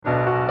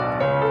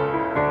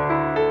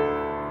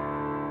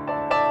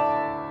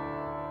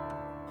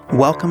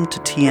Welcome to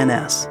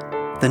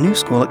TNS, the New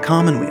School at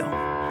Commonweal,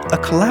 a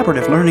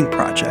collaborative learning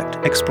project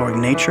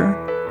exploring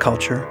nature,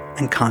 culture,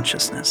 and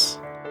consciousness.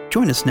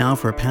 Join us now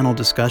for a panel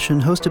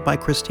discussion hosted by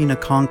Christina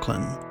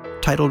Conklin,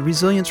 titled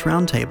Resilience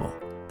Roundtable,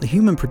 The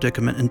Human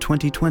Predicament in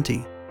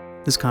 2020.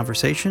 This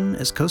conversation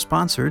is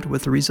co-sponsored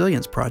with the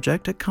Resilience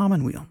Project at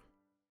Commonweal.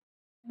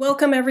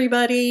 Welcome,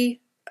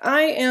 everybody.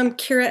 I am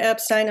Kira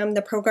Epstein. I'm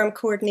the program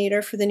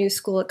coordinator for the New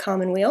School at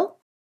Commonweal.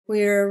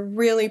 We're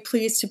really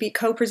pleased to be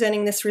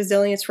co-presenting this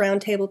Resilience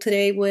Roundtable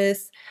today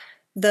with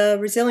the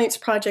Resilience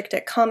Project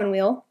at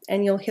Commonweal,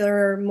 and you'll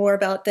hear more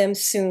about them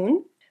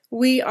soon.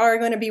 We are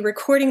going to be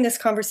recording this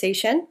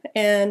conversation,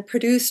 and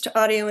produced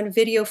audio and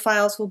video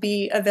files will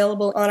be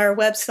available on our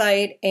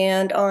website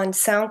and on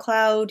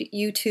SoundCloud,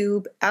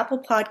 YouTube, Apple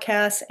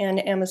Podcasts,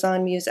 and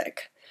Amazon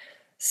Music.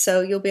 So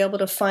you'll be able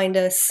to find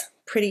us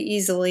pretty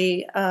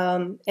easily.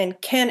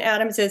 And Ken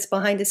Adams is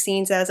behind the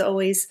scenes, as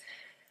always,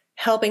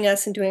 helping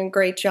us and doing a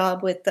great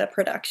job with the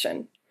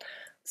production.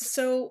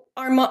 So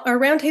our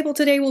roundtable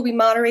today will be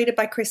moderated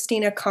by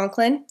Christina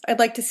Conklin. I'd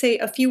like to say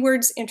a few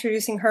words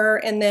introducing her,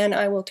 and then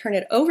I will turn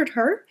it over to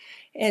her,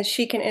 and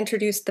she can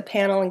introduce the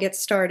panel and get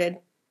started.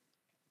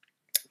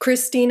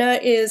 Christina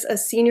is a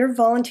senior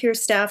volunteer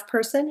staff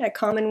person at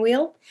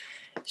Commonweal.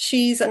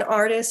 She's an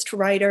artist,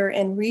 writer,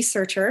 and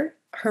researcher.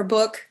 Her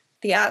book,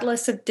 The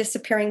Atlas of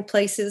Disappearing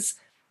Places,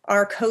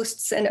 Our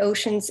Coasts and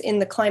Oceans in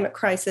the Climate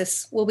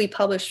Crisis, will be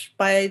published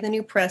by the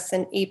New Press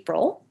in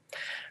April.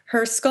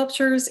 Her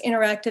sculptures,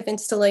 interactive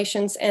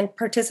installations, and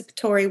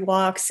participatory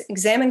walks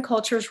examine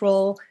culture's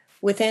role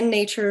within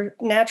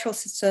natural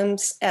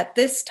systems at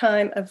this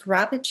time of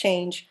rapid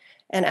change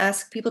and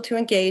ask people to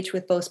engage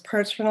with both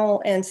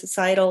personal and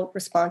societal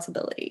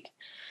responsibility.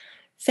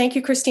 Thank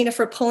you, Christina,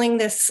 for pulling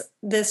this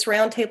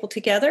roundtable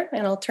together,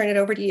 and I'll turn it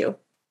over to you.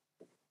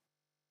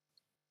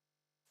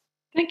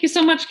 Thank you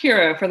so much,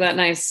 Kira, for that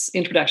nice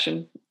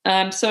introduction.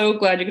 I'm so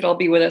glad you could all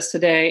be with us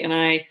today. And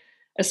I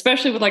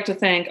especially would like to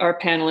thank our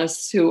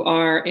panelists who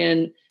are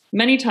in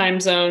many time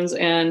zones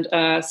and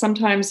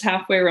sometimes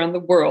halfway around the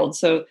world.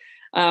 So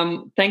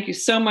thank you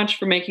so much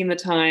for making the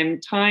time.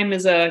 Time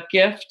is a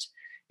gift.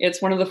 It's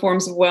one of the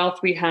forms of wealth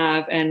we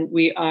have, and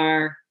we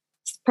are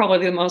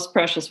probably the most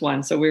precious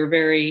one. So we're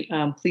very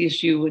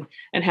pleased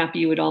and happy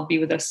you would all be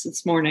with us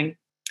this morning.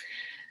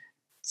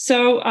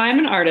 So I'm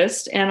an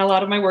artist, and a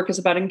lot of my work is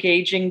about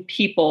engaging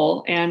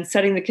people and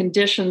setting the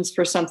conditions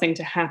for something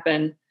to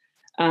happen,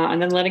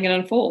 and then letting it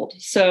unfold.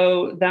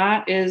 So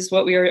that is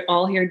what we are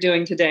all here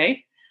doing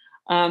today,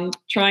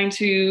 trying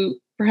to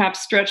perhaps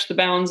stretch the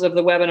bounds of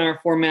the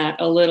webinar format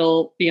a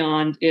little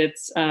beyond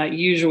its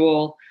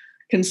usual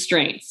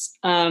constraints.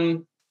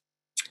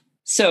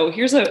 So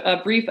here's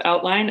a brief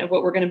outline of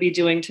what we're going to be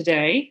doing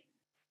today.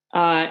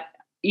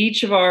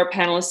 Each of our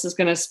panelists is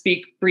going to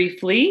speak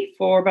briefly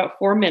for about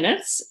 4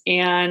 minutes,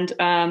 and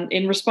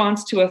in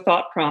response to a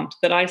thought prompt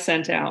that I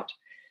sent out.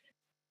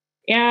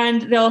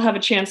 And they'll have a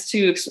chance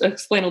to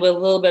explain a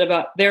little bit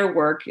about their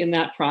work in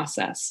that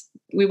process.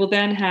 We will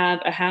then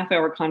have a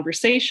half-hour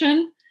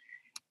conversation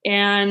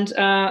and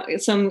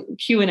some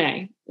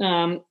Q&A.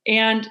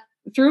 And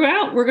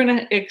throughout, we're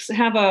going to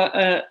have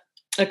a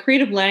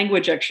creative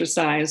language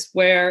exercise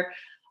where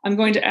I'm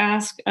going to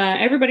ask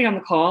everybody on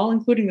the call,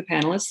 including the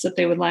panelists, if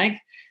they would like,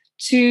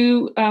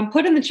 to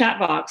put in the chat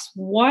box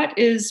what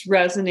is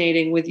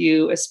resonating with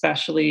you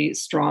especially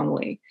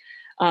strongly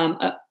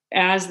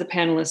as the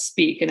panelists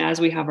speak and as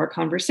we have our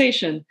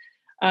conversation.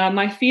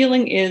 My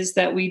feeling is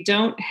that we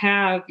don't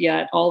have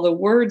yet all the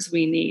words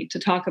we need to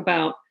talk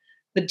about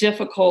the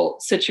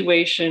difficult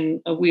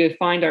situation we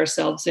find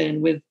ourselves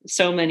in with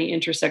so many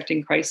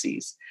intersecting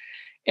crises,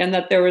 and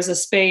that there is a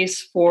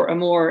space for a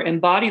more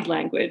embodied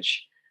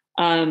language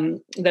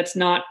that's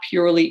not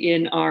purely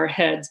in our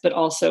heads, but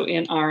also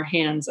in our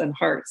hands and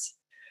hearts.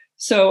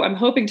 So I'm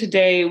hoping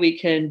today we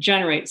can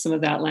generate some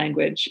of that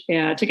language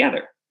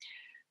together.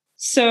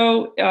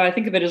 So I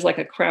think of it as like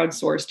a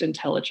crowdsourced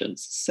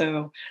intelligence.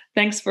 So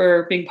thanks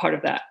for being part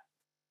of that.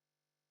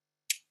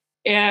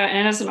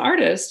 And as an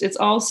artist, it's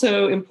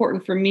also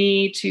important for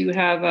me to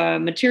have a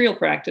material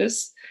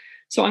practice.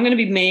 So I'm going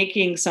to be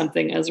making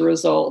something as a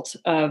result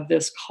of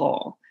this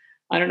call.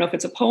 I don't know if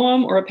it's a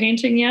poem or a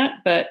painting yet,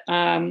 but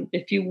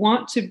if you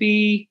want to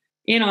be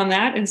in on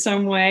that in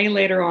some way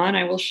later on,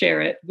 I will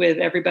share it with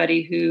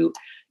everybody who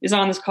is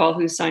on this call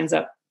who signs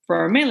up for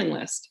our mailing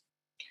list.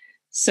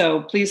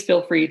 So please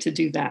feel free to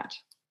do that.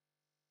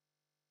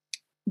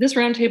 This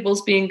roundtable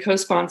is being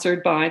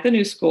co-sponsored by the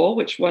New School,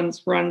 which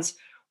runs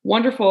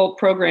wonderful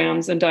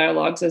programs and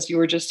dialogues, as you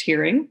were just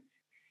hearing,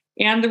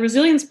 and the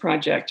Resilience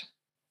Project,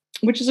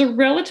 which is a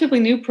relatively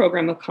new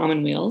program of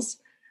Commonweal's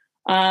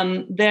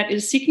that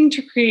is seeking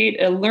to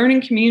create a learning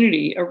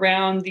community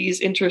around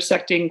these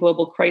intersecting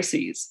global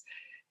crises.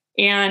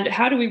 And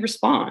how do we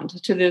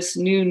respond to this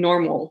new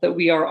normal that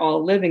we are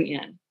all living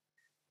in?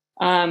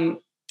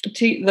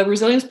 The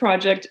Resilience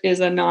Project is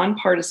a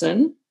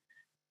nonpartisan,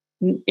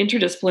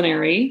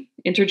 interdisciplinary,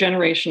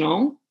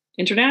 intergenerational,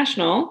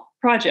 international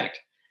project.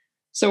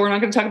 So we're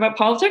not going to talk about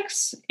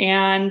politics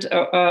and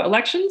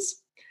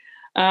elections.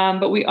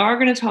 But we are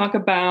going to talk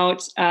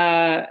about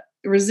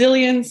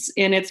resilience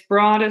in its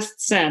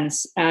broadest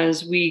sense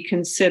as we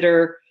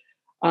consider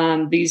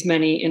these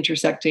many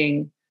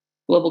intersecting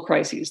global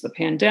crises: the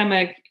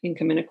pandemic,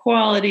 income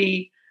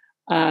inequality,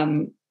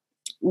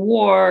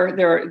 war.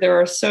 There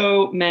are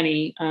so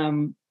many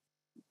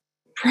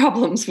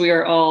problems we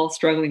are all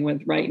struggling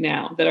with right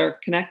now that are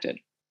connected.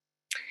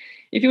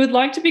 If you would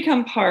like to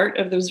become part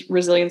of the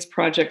Resilience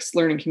Project's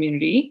learning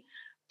community,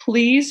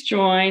 please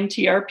join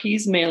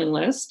TRP's mailing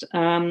list.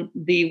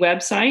 The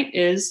website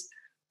is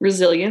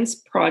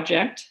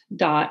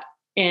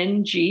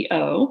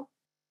resilienceproject.ngo,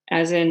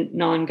 as in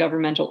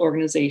non-governmental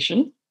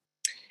organization.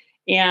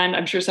 And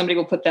I'm sure somebody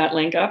will put that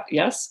link up,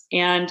 yes.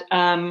 And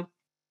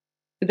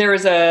there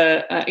is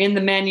in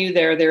the menu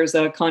there's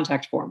a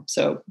contact form.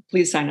 So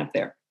please sign up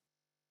there.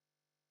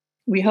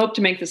 We hope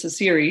to make this a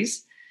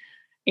series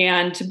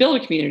and to build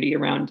a community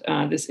around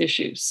this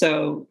issue.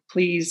 So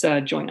please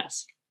join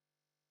us.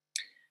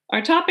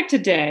 Our topic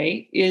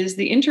today is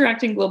the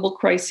interacting global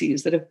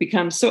crises that have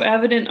become so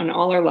evident on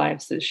all our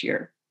lives this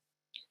year.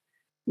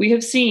 We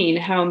have seen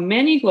how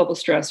many global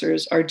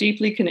stressors are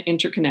deeply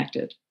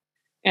interconnected,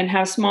 and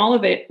how small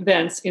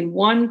events in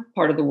one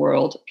part of the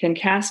world can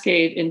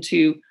cascade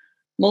into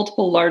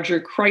multiple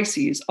larger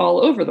crises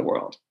all over the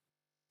world.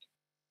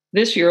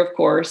 This year, of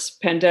course,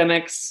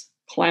 pandemics,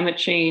 climate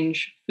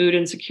change, food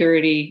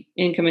insecurity,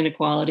 income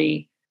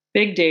inequality,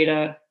 big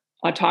data,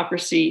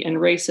 autocracy, and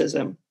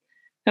racism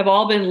have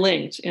all been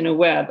linked in a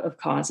web of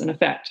cause and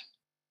effect.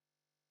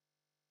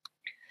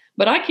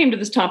 But I came to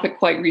this topic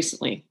quite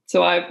recently.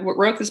 So I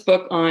wrote this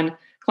book on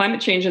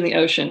climate change in the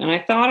ocean, and I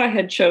thought I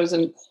had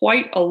chosen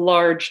quite a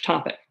large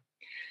topic.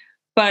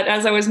 But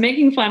as I was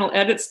making final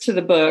edits to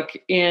the book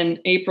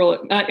in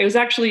April, it was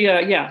actually,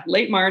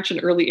 late March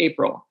and early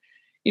April,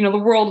 the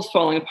world was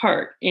falling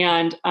apart.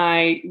 And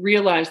I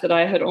realized that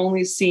I had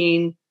only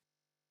seen,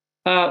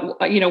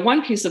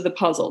 one piece of the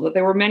puzzle, that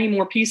there were many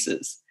more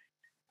pieces.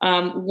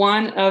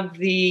 One of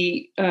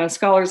the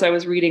scholars I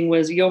was reading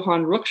was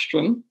Johan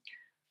Rockström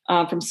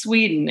from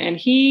Sweden, and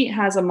he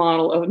has a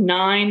model of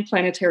 9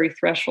 planetary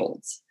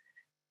thresholds.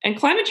 And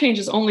climate change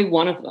is only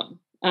one of them.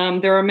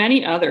 There are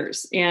many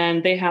others,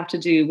 and they have to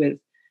do with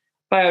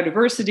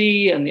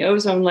biodiversity and the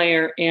ozone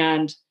layer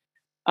and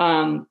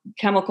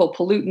chemical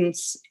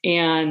pollutants.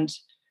 And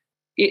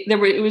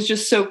it was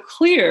just so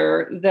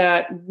clear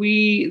that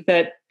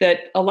that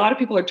a lot of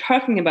people are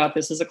talking about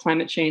this as a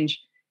climate change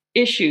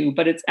issue,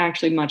 but it's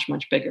actually much,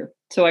 much bigger.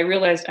 So I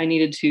realized I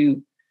needed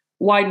to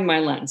widen my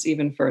lens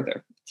even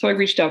further. So I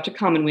reached out to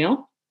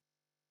Commonweal,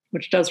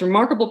 which does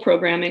remarkable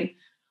programming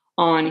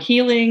on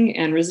healing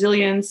and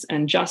resilience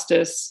and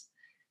justice.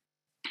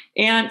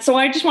 And so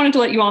I just wanted to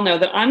let you all know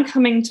that I'm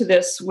coming to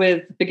this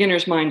with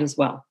beginner's mind as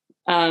well.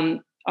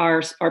 Our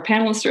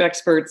panelists are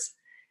experts,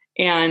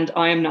 and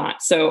I am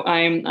not. So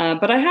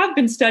but I have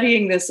been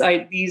studying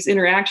these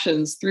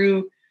interactions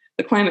through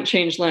the climate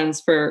change lens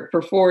for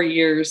 4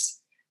 years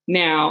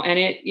now, and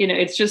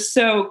it's just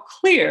so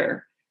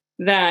clear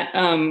that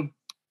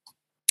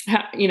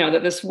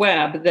that this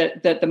web,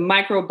 that the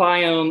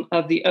microbiome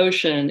of the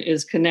ocean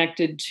is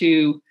connected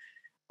to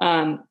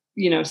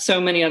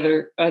so many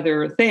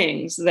other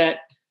things, that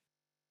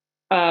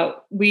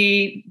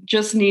we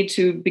just need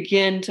to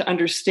begin to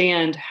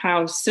understand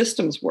how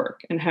systems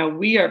work and how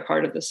we are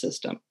part of the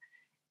system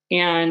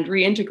and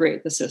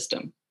reintegrate the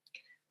system.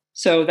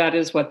 So that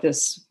is what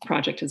this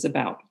project is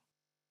about.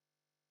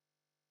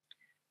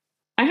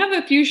 I have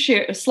a few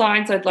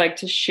slides I'd like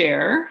to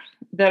share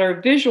that are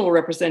visual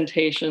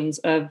representations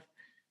of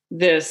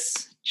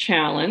this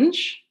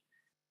challenge.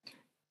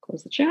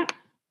 Close the chat.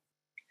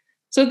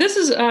 So this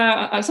is,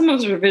 some of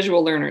us are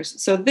visual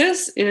learners. So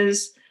this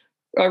is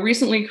a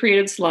recently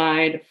created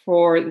slide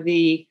for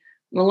the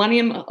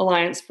Millennium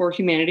Alliance for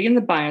Humanity and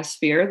the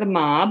Biosphere, the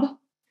MOB,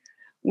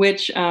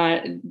 which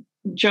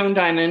Joan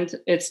Diamond,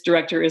 its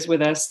director, is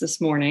with us this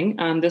morning.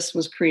 This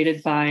was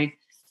created by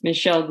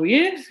Michelle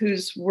Gouillet,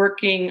 who's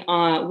working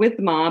with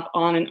the MOB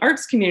on an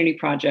arts community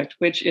project,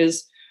 which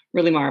is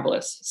really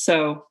marvelous.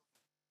 So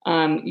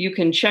you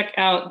can check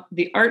out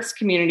the arts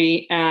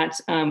community at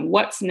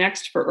What's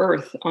Next for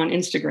Earth on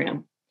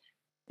Instagram.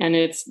 And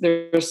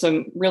there's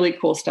some really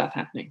cool stuff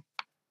happening.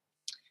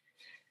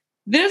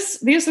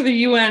 These are the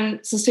UN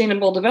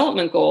Sustainable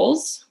Development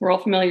Goals. We're all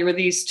familiar with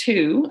these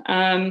too.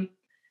 And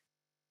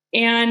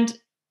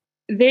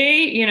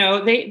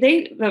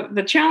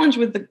the challenge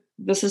with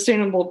the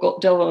Sustainable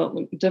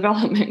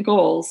Development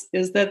Goals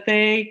is that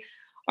they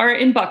are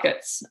in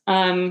buckets.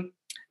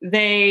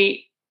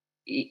 They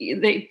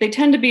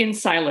tend to be in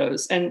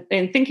silos, and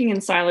thinking in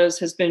silos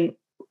has been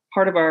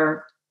part of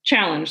our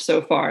challenge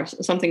so far,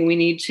 something we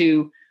need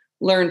to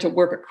learn to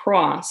work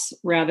across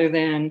rather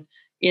than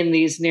in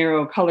these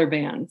narrow color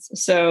bands.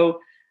 So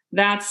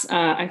that's,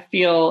 I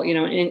feel,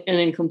 an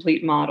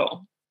incomplete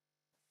model.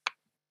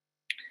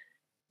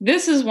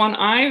 This is one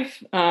I've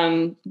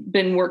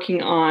been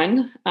working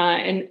on,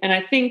 and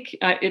I think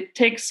it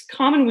takes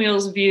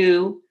Commonweal's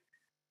view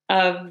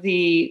of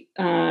the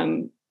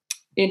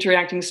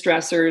interacting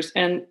stressors,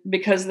 and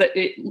because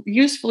it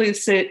usefully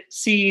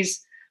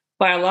sees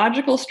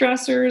biological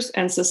stressors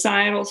and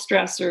societal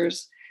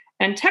stressors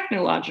and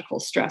technological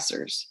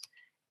stressors.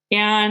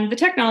 And the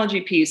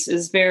technology piece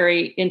is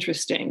very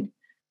interesting,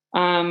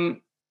 and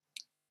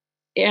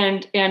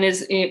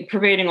is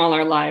pervading all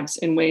our lives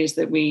in ways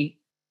that we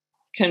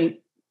can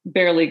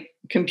barely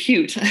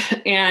compute.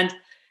 And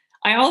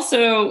I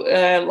also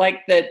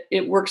like that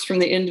it works from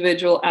the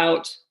individual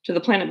out to the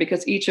planet,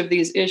 because each of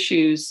these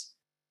issues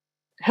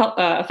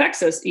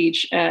affects us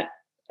each at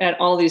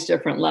all these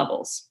different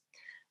levels.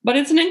 But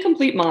it's an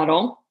incomplete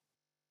model.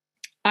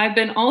 I've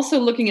been also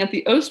looking at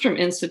the Ostrom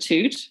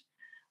Institute,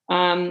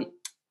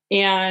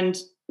 and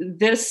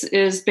this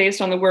is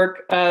based on the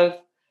work of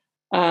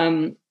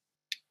a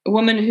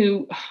woman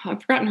who,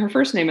 I've forgotten her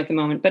first name at the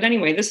moment, but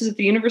anyway, this is at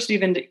the University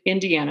of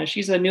Indiana.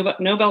 She's a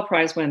Nobel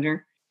Prize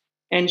winner,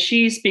 and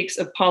she speaks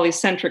of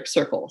polycentric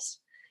circles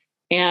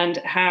and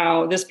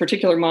how this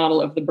particular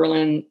model of the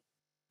Berlin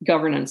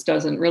governance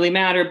doesn't really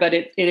matter, but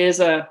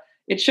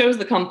it shows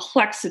the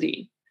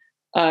complexity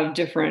of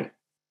different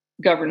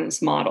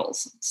governance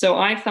models. So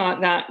I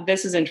thought that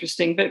this is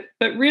interesting, but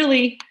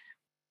really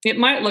it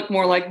might look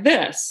more like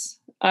this,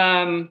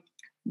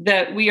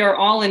 that we are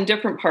all in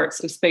different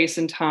parts of space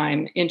and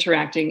time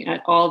interacting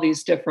at all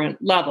these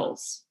different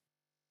levels.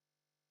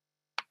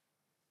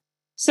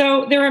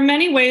 So there are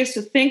many ways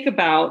to think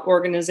about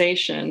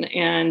organization,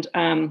 and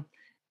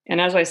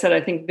as I said,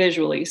 I think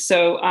visually.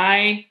 So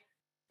I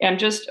am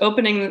just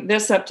opening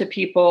this up to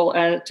people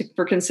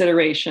for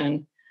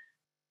consideration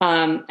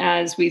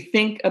as we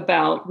think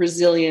about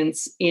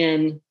resilience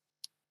in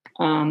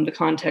the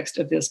context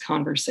of this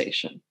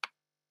conversation.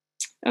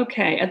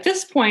 Okay, at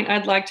this point,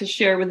 I'd like to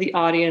share with the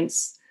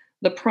audience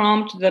the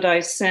prompt that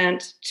I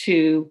sent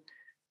to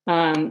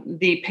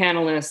the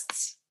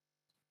panelists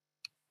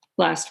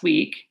last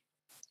week,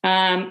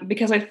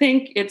 because I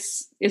think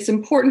it's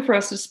important for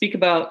us to speak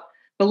about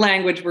the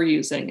language we're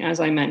using, as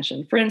I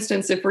mentioned. For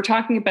instance, if we're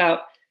talking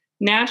about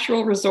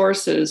natural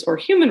resources or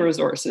human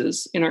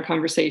resources in our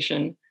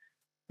conversation,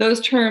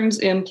 those terms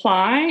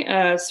imply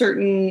a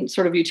certain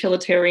sort of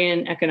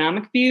utilitarian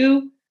economic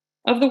view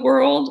of the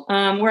world.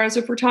 Whereas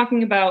if we're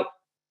talking about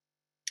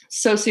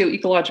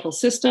socio-ecological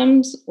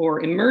systems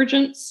or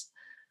emergence,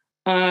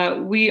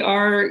 we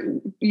are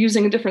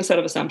using a different set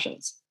of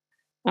assumptions.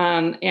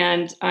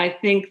 And I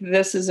think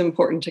this is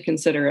important to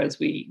consider as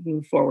we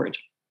move forward.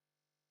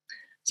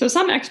 So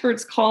some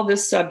experts call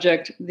this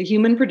subject the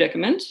human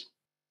predicament,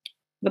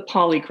 the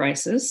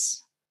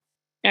polycrisis,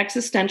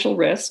 existential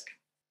risk,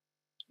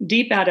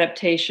 deep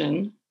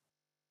adaptation,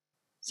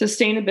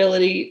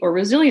 sustainability, or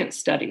resilience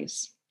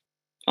studies.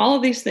 All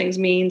of these things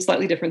mean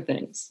slightly different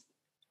things.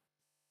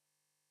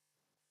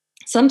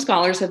 Some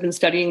scholars have been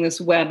studying this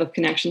web of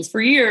connections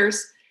for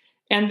years,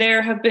 and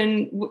there have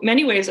been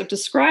many ways of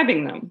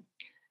describing them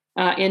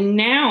in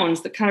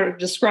nouns that kind of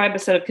describe a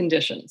set of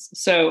conditions.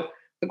 So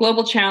the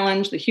global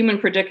challenge, the human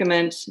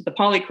predicament, the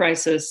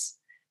polycrisis,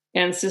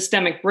 and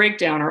systemic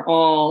breakdown are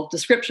all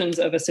descriptions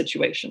of a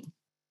situation.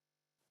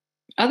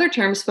 Other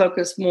terms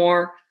focus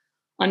more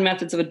on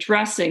methods of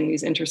addressing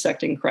these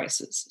intersecting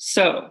crises.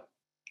 So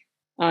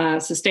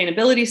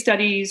sustainability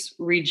studies,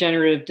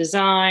 regenerative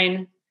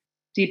design,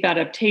 deep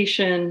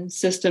adaptation,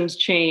 systems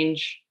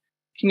change,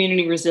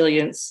 community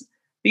resilience.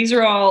 These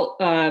are all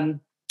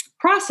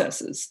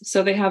processes,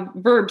 so they have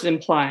verbs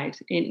implied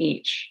in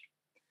each.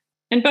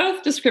 And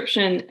both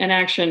description and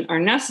action are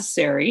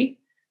necessary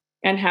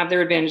and have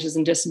their advantages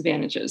and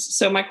disadvantages.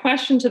 So my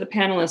question to the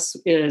panelists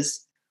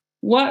is,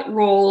 what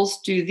roles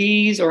do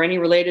these or any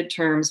related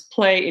terms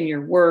play in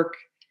your work?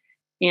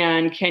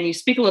 And can you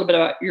speak a little bit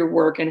about your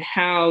work and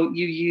how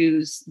you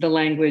use the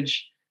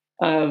language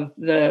of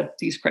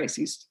these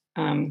crises?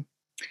 And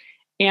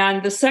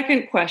the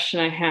second question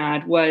I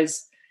had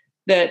was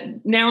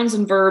that nouns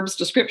and verbs,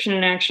 description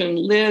and action,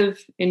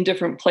 live in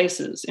different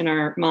places in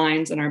our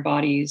minds and our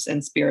bodies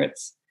and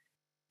spirits.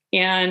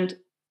 And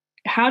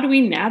how do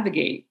we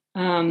navigate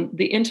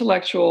the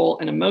intellectual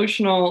and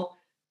emotional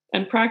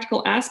and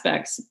practical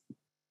aspects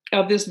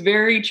of this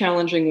very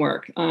challenging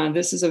work?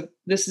 This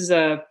is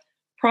a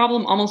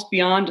problem almost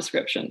beyond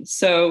description.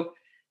 So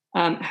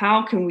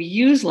how can we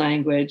use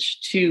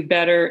language to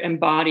better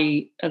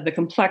embody the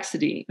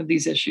complexity of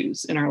these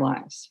issues in our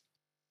lives?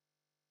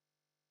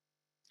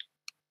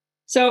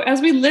 So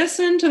as we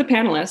listen to the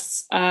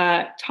panelists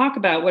talk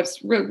about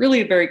what's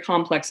really a very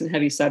complex and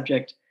heavy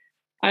subject,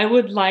 I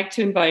would like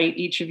to invite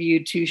each of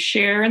you to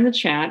share in the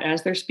chat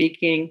as they're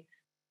speaking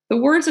the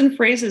words and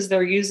phrases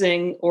they're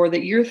using or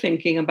that you're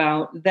thinking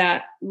about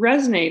that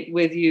resonate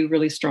with you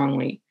really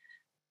strongly.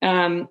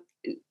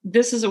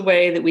 This is a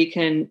way that we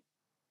can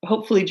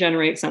hopefully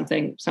generate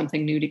something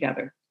new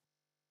together.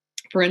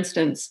 For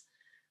instance,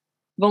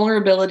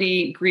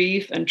 vulnerability,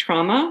 grief, and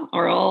trauma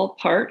are all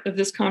part of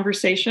this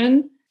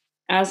conversation,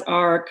 as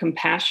are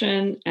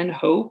compassion and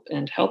hope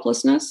and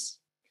helplessness.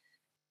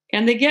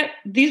 And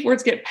these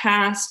words get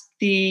past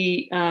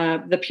the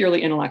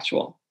purely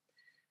intellectual.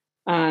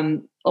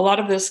 A lot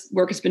of this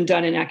work has been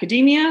done in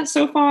academia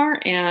so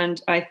far,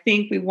 and I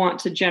think we want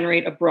to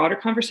generate a broader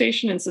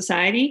conversation in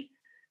society.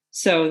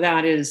 So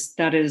that is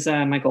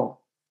my goal.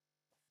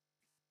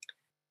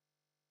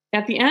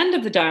 At the end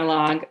of the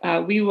dialogue,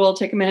 we will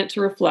take a minute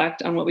to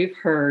reflect on what we've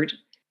heard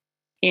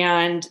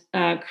and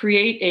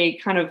create a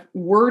kind of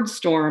word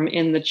storm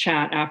in the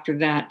chat after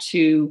that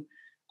to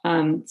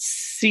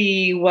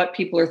see what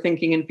people are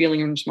thinking and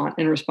feeling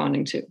and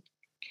responding to.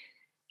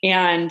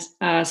 And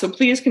so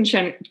please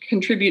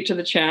contribute to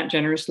the chat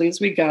generously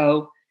as we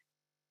go.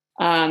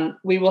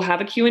 We will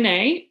have a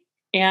Q&A,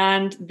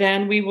 and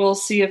then we will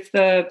see if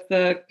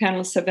the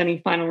panelists have any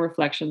final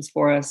reflections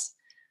for us.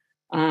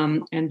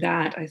 And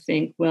that, I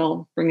think,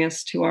 will bring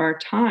us to our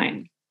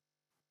time.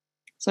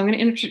 So I'm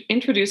going to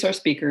introduce our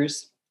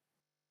speakers.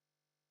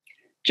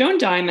 Joan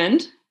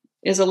Diamond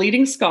is a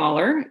leading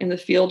scholar in the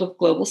field of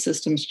global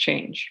systems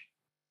change.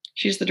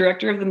 She's the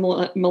director of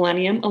the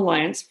Millennium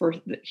Alliance for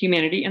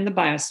Humanity and the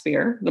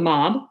Biosphere, the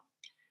MOB,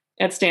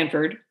 at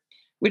Stanford,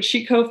 which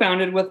she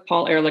co-founded with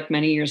Paul Ehrlich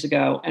many years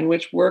ago, and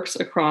which works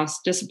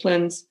across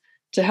disciplines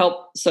to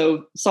help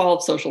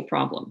solve social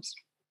problems.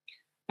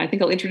 I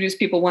think I'll introduce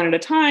people one at a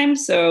time,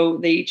 so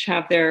they each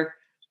have their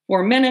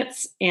 4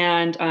 minutes,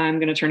 and I'm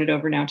going to turn it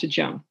over now to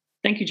Joan.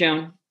 Thank you,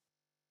 Joan.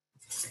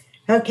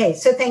 Okay,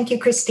 so thank you,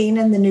 Christine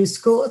and the New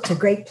School. It's a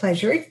great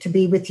pleasure to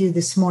be with you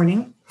this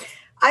morning.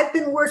 I've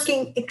been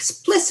working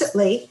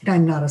explicitly, and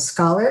I'm not a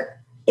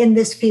scholar, in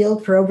this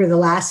field for over the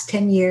last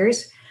 10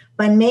 years.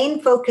 My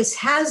main focus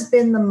has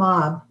been the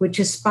MOB, which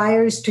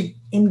aspires to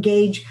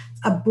engage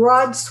a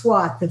broad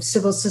swath of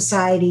civil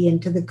society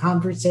into the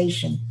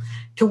conversation,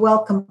 to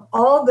welcome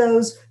all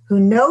those who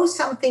know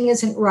something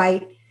isn't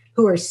right,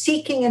 who are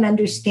seeking an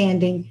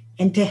understanding,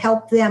 and to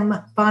help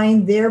them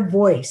find their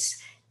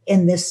voice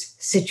in this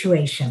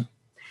situation.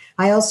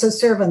 I also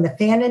serve on the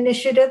FAN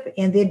Initiative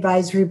and the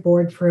advisory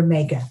board for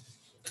Omega.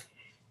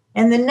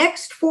 In the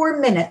next 4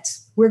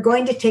 minutes, we're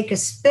going to take a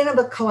spin of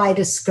a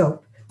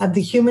kaleidoscope of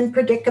the human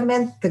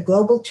predicament, the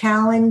global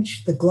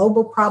challenge, the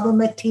global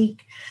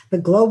problematique, the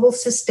global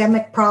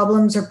systemic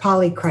problems or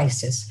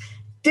polycrisis.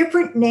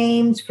 Different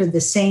names for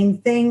the same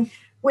thing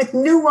with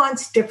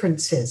nuanced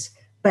differences,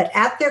 but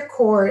at their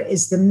core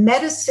is the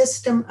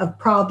meta-system of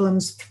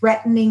problems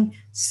threatening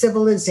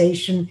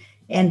civilization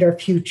and our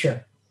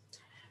future.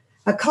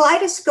 A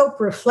kaleidoscope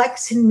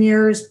reflects and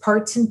mirrors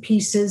parts and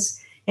pieces,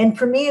 and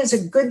for me is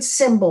a good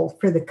symbol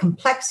for the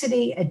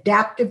complexity,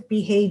 adaptive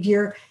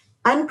behavior,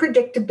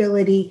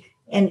 unpredictability,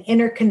 and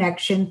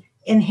interconnection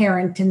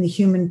inherent in the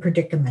human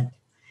predicament.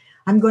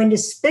 I'm going to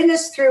spin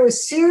us through a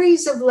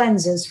series of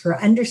lenses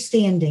for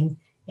understanding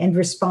and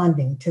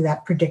responding to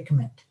that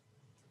predicament.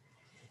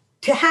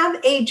 To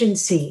have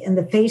agency in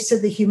the face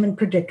of the human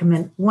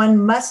predicament, one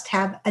must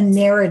have a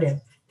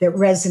narrative that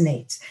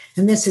resonates.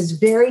 And this is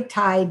very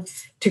tied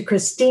to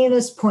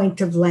Christina's point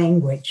of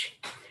language.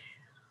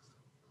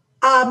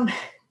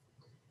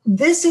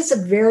 This is a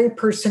very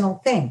personal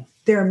thing.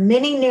 There are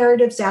many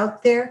narratives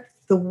out there.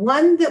 The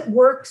one that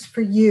works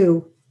for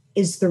you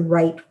is the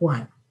right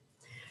one.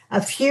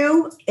 A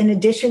few, in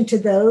addition to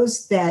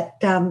those that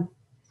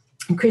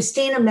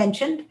Christina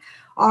mentioned,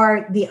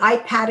 are the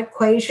IPAT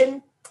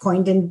equation,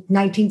 coined in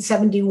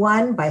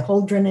 1971 by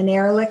Holdren and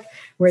Ehrlich,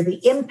 where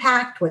the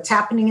impact, what's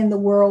happening in the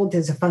world,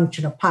 is a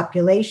function of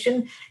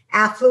population,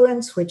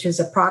 affluence, which is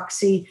a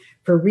proxy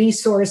for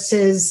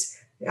resources,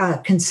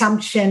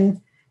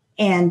 consumption,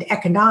 and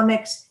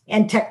economics,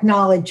 and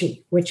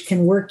technology, which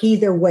can work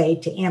either way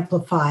to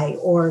amplify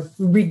or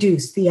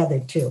reduce the other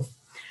two.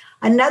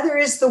 Another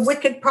is the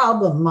wicked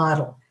problem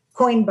model,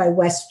 coined by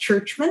Wes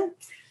Churchman,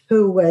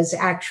 who was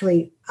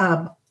actually,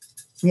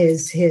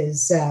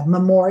 his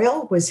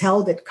memorial was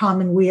held at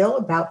Commonweal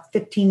about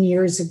 15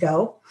 years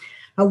ago.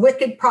 A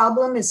wicked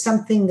problem is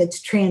something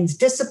that's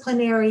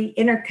transdisciplinary,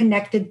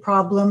 interconnected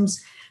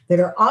problems that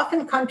are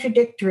often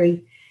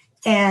contradictory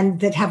and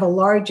that have a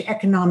large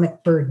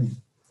economic burden.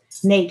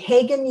 Nate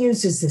Hagen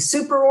uses the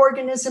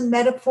superorganism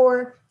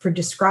metaphor for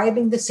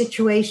describing the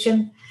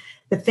situation.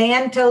 The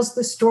FAN tells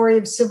the story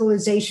of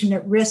civilization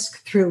at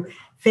risk through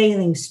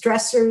failing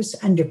stressors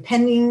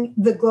underpinning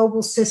the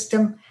global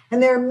system,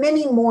 and there are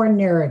many more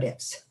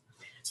narratives,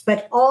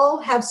 but all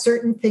have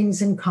certain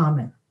things in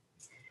common.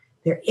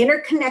 They're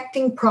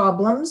interconnecting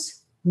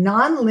problems,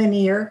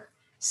 nonlinear,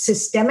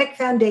 systemic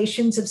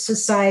foundations of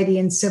society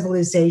and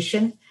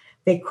civilization.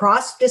 They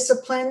cross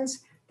disciplines.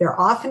 They're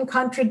often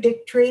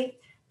contradictory.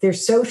 They're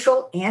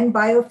social and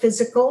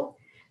biophysical.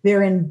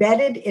 They're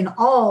embedded in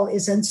all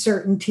is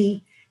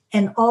uncertainty,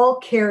 and all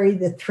carry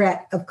the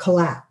threat of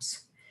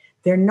collapse.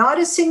 They're not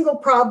a single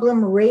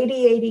problem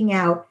radiating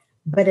out,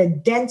 but a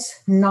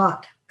dense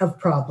knot of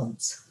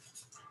problems.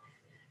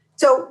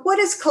 So what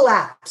is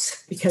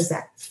collapse? Because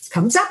that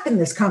comes up in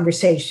this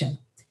conversation.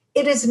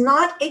 It is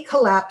not a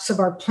collapse of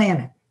our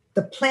planet.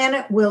 The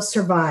planet will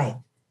survive.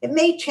 It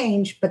may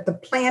change, but the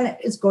planet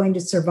is going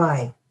to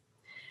survive.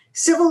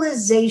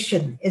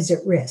 Civilization is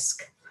at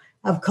risk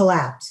of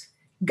collapse.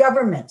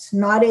 Governments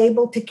not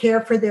able to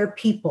care for their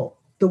people,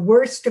 the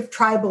worst of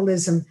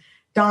tribalism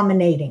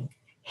dominating,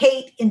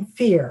 hate, and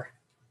fear,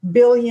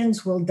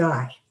 billions will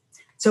die.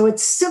 So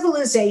it's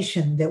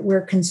civilization that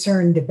we're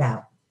concerned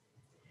about.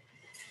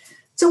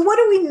 So what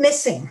are we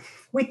missing?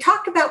 We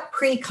talk about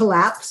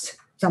pre-collapse.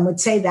 Some would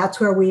say that's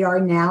where we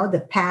are now, the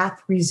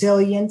path,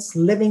 resilience,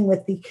 living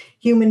with the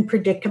human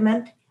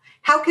predicament.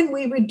 How can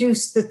we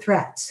reduce the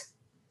threats?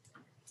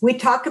 We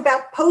talk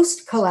about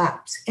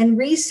post-collapse and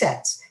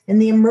resets in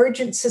the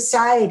emergent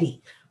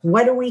society.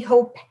 What do we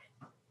hope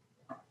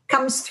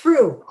comes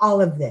through all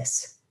of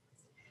this?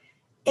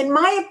 In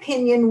my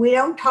opinion, we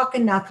don't talk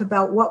enough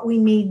about what we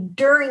need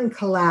during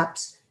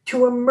collapse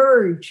to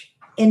emerge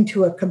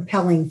into a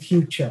compelling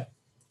future.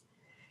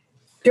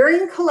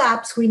 During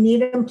collapse, we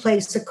need in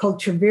place a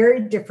culture very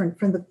different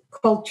from the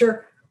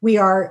culture we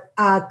are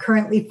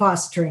currently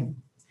fostering.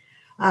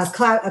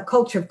 A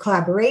culture of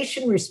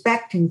collaboration,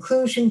 respect,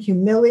 inclusion,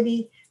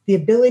 humility, the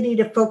ability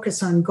to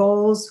focus on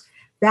goals,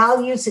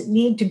 values that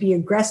need to be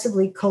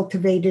aggressively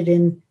cultivated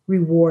and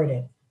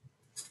rewarded.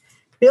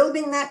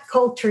 Building that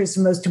culture is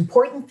the most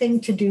important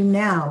thing to do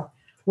now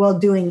while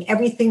doing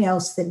everything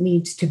else that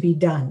needs to be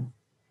done.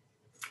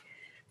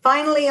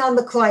 Finally, on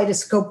the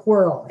kaleidoscope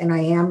whirl,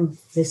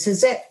 this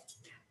is it.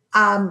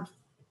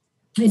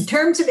 In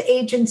terms of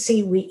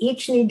agency, we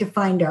each need to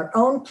find our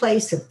own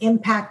place of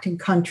impact and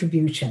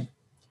contribution.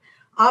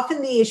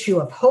 Often the issue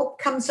of hope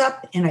comes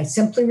up, and I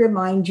simply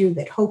remind you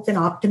that hope and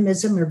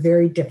optimism are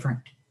very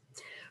different.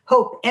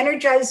 Hope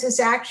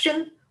energizes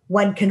action.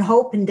 One can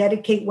hope and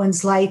dedicate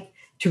one's life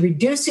to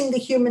reducing the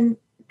human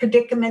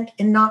predicament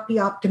and not be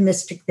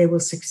optimistic they will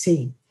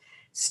succeed.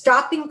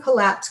 Stopping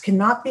collapse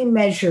cannot be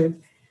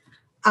measured.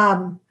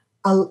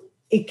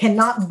 It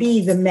cannot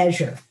be the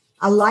measure.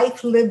 A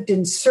life lived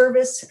in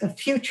service of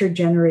future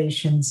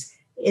generations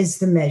is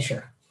the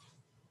measure.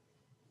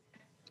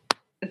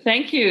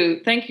 Thank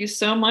you. Thank you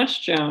so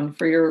much, Joan,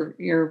 for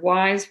your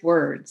wise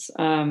words.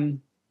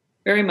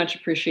 Very much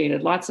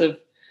appreciated. Lots of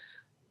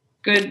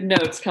good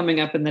notes coming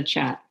up in the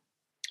chat.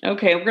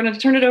 Okay, we're going to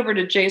turn it over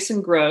to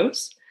Jason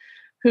Groves,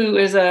 who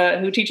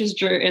teaches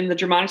in the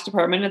Germanics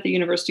department at the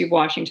University of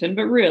Washington,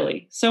 but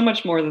really so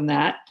much more than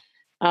that.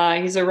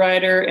 He's a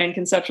writer and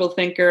conceptual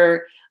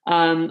thinker.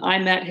 I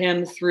met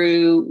him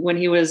through when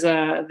he was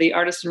the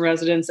artist in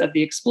residence at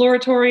the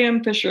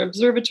Exploratorium, Fisher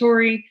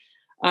Observatory,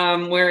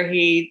 where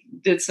he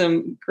did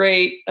some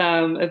great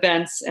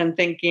events and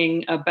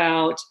thinking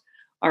about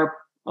our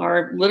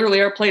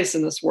place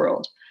in this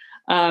world.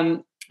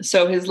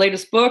 So his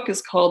latest book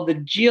is called The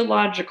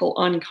Geological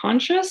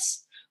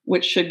Unconscious,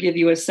 which should give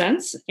you a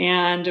sense.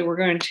 And we're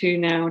going to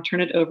now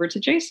turn it over to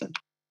Jason.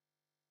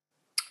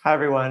 Hi,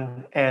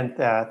 everyone. And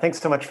thanks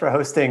so much for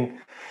hosting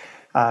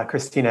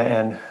Christina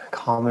and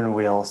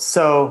Commonweal.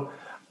 So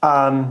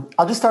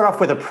I'll just start off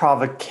with a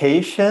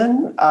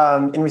provocation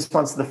in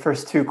response to the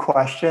first two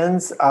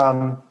questions.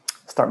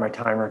 Start my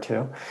timer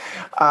too.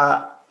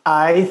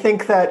 I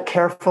think that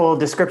careful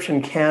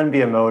description can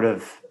be a mode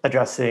of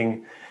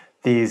addressing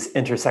these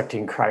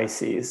intersecting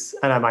crises.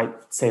 And I might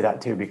say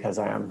that too because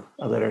I am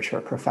a literature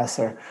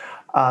professor.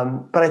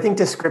 But I think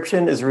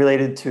description is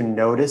related to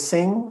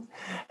noticing.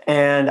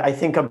 And I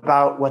think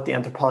about what the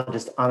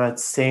anthropologist Anna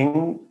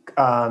Tsing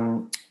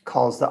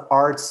calls the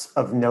arts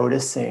of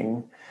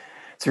noticing.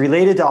 It's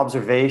related to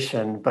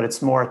observation, but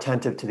it's more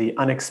attentive to the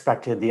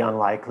unexpected, the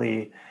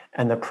unlikely,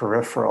 and the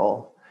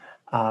peripheral.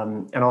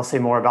 And I'll say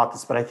more about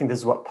this, but I think this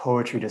is what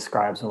poetry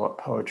describes and what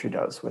poetry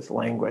does with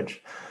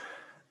language.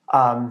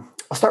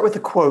 I'll start with a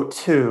quote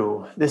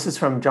too. This is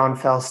from John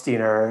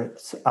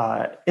Felsteiner's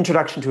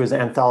introduction to his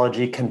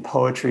anthology, Can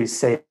Poetry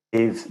Save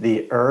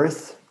the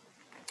Earth?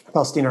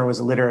 Felsteiner was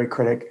a literary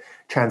critic,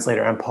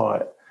 translator, and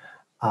poet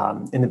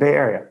in the Bay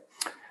Area.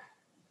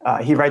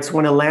 He writes,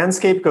 when a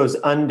landscape goes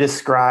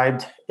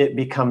undescribed, it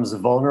becomes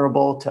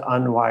vulnerable to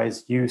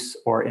unwise use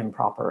or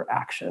improper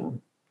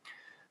action.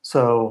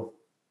 So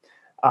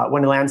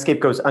when a landscape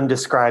goes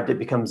undescribed, it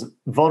becomes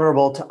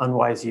vulnerable to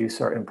unwise use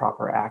or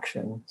improper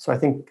action. So I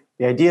think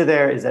the idea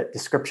there is that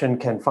description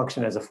can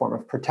function as a form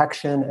of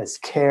protection, as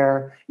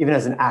care, even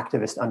as an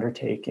activist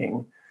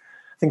undertaking.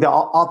 I think the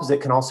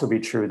opposite can also be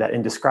true, that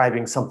in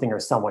describing something or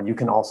someone, you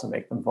can also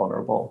make them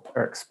vulnerable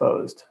or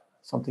exposed.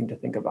 Something to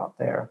think about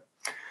there.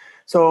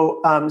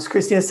 So as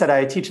Christina said,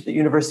 I teach at the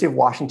University of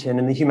Washington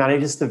in the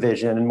Humanities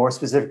Division, and more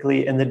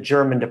specifically in the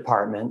German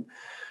department.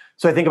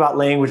 So I think about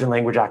language and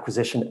language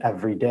acquisition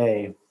every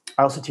day.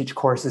 I also teach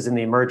courses in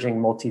the emerging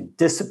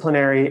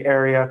multidisciplinary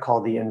area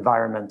called the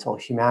Environmental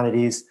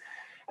Humanities.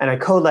 And I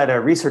co-led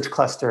a research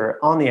cluster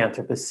on the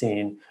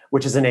Anthropocene,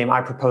 which is a name I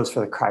proposed for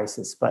the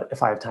crisis, but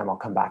if I have time, I'll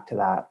come back to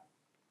that.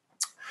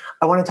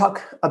 I want to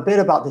talk a bit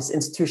about this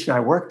institution I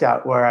worked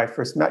at where I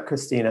first met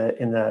Christina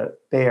in the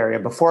Bay Area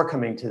before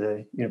coming to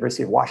the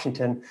University of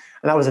Washington. And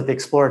that was at the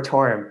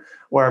Exploratorium,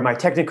 where my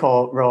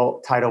technical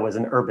role title was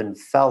an urban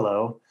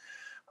fellow.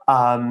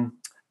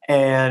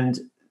 And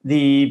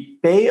the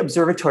Bay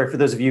Observatory, for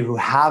those of you who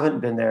haven't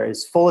been there,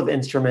 is full of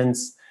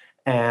instruments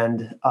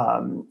and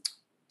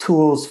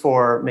tools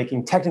for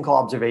making technical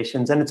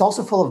observations. And it's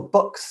also full of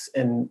books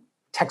and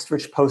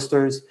text-rich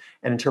posters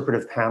and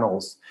interpretive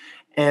panels.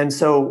 And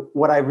so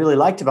what I really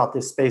liked about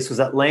this space was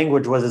that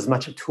language was as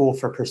much a tool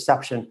for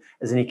perception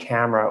as any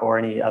camera or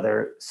any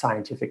other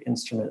scientific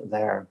instrument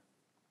there.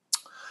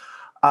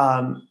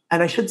 And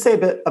I should say a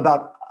bit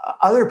about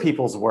other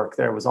people's work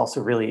there was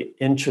also really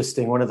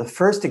interesting. One of the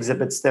first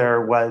exhibits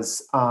there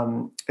was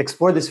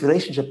explored this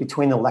relationship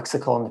between the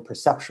lexical and the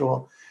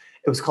perceptual.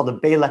 It was called the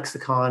Bay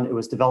Lexicon. It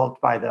was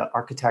developed by the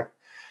architect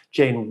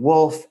Jane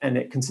Wolfe, and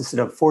it consisted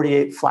of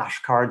 48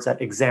 flashcards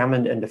that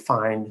examined and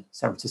defined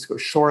San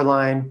Francisco's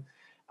shoreline.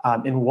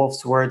 In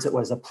Wolfe's words, it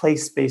was a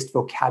place-based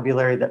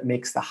vocabulary that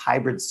makes the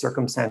hybrid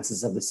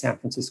circumstances of the San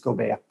Francisco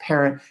Bay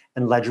apparent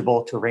and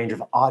legible to a range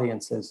of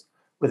audiences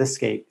with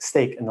a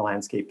stake in the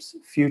landscape's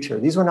future.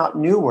 These were not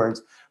new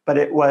words, but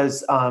it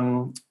was,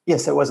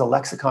 yes, it was a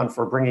lexicon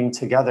for bringing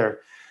together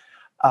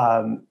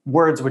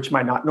words which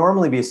might not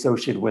normally be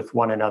associated with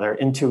one another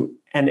into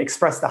and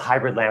express the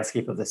hybrid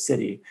landscape of the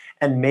city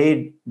and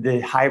made the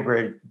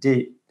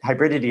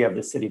hybridity of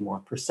the city more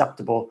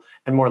perceptible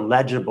and more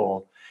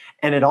legible.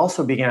 And it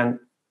also began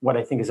what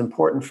I think is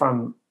important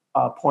from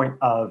a point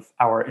of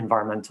our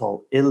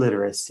environmental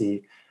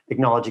illiteracy,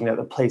 acknowledging that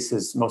the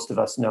places most of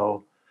us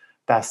know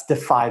best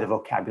defy the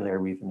vocabulary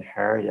we've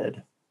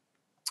inherited.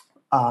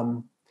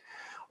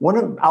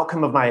 One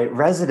outcome of my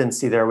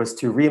residency there was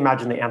to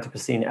reimagine the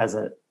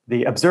Anthropocene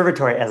the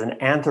observatory as an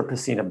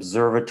Anthropocene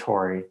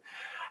observatory.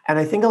 And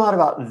I think a lot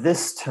about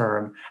this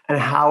term and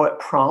how it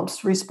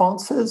prompts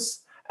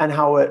responses and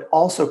how it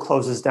also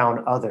closes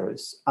down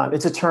others.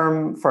 It's a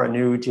term for a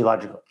new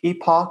geological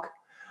epoch,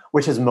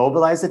 which has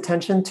mobilized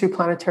attention to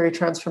planetary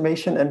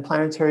transformation and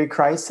planetary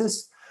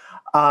crisis.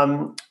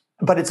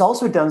 But it's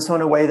also done so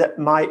in a way that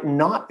might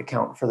not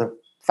account for the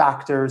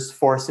factors,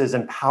 forces,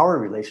 and power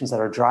relations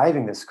that are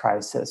driving this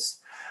crisis.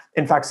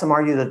 In fact, some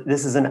argue that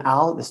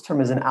this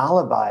term is an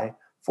alibi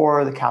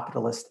for the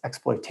capitalist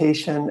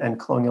exploitation and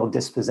colonial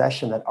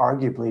dispossession that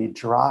arguably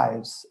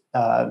drives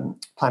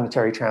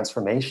planetary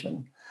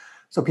transformation.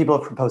 So people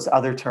have proposed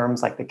other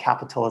terms like the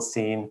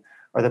capitalocene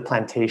or the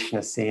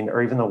plantationocene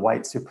or even the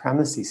white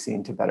supremacy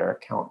scene to better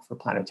account for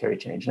planetary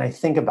change. And I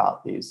think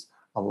about these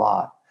a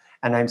lot.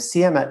 And I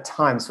see them at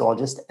times, so I'll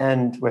just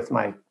end with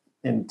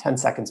in 10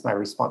 seconds, my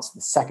response to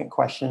the second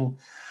question.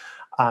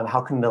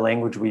 How can the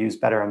language we use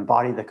better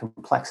embody the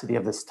complexity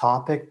of this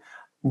topic?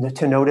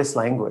 To notice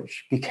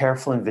language, be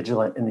careful and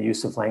vigilant in the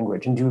use of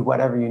language, and do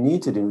whatever you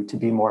need to do to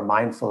be more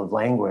mindful of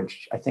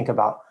language. I think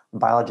about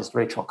biologist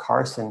Rachel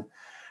Carson,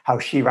 how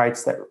she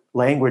writes that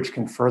language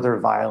can further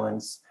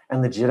violence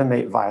and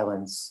legitimate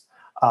violence.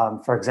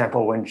 For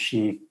example, when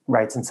she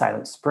writes in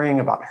Silent Spring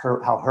about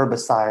how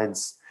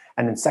herbicides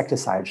and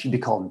insecticides should be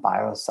called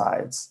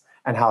biocides,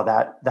 and how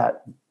that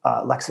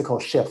lexical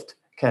shift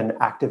can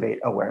activate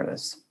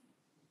awareness.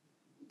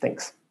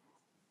 Thanks.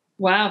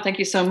 Wow, thank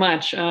you so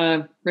much.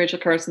 Rachel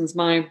Carson's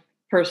my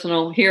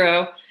personal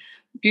hero.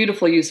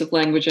 Beautiful use of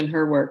language in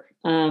her work.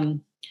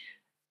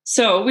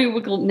 So we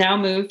will now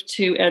move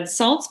to Ed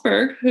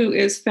Salzberg, who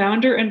is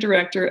founder and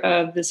director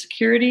of the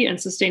Security and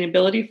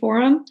Sustainability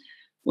Forum,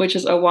 which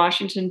is a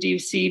Washington,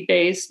 D.C.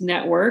 based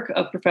network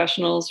of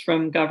professionals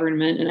from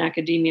government and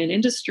academia and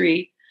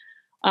industry.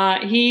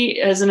 He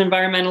is an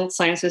environmental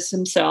scientist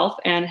himself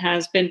and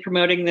has been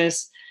promoting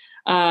this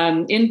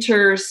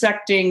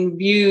intersecting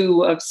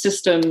view of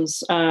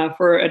systems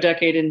for a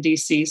decade in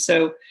DC.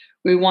 So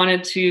we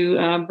wanted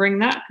to bring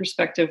that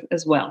perspective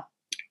as well.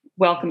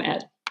 Welcome,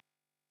 Ed.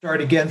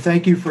 Start again.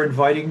 Thank you for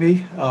inviting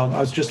me. I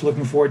was just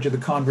looking forward to the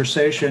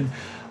conversation.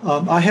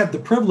 I have the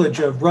privilege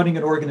of running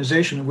an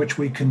organization in which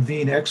we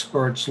convene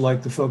experts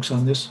like the folks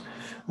on this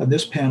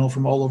panel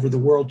from all over the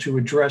world to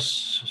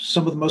address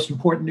some of the most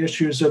important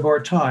issues of our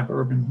time: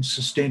 urban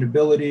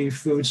sustainability,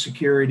 food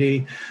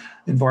security,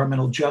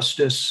 environmental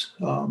justice,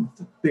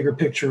 the bigger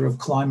picture of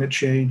climate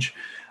change.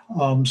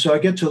 So I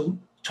get to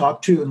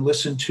talk to and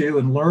listen to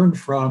and learn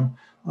from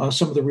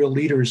some of the real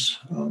leaders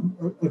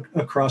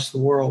across the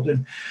world.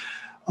 And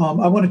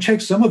I want to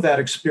take some of that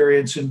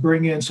experience and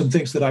bring in some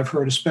things that I've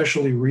heard,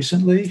 especially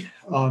recently,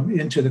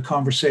 into the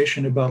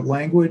conversation about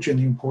language and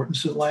the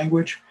importance of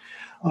language.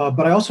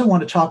 But I also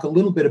want to talk a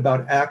little bit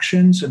about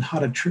actions and how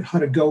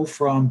to go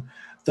from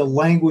the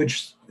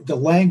language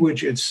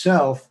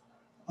itself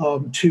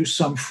to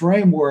some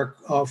framework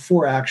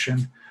for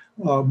action.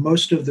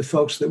 Most of the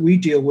folks that we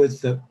deal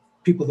with, the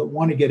people that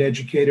want to get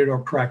educated, are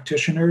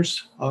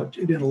practitioners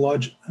in a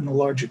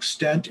large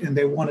extent, and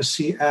they want to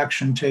see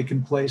action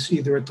taking place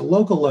either at the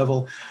local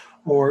level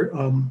or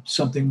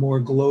something more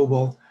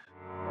global.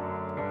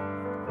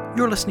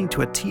 You're listening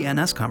to a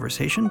TNS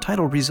conversation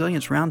titled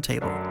Resilience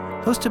Roundtable,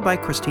 hosted by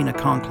Christina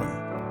Conklin.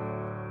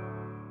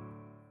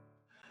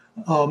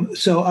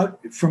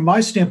 From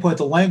my standpoint,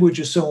 the language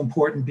is so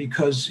important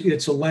because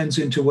it's a lens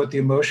into what the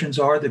emotions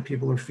are that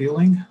people are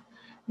feeling.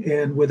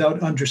 And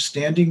without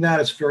understanding that,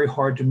 it's very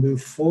hard to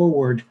move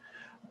forward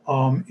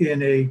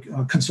in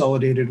a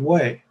consolidated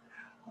way.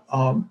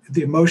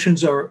 The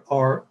emotions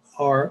are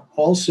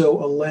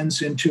also a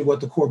lens into what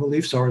the core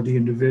beliefs are of the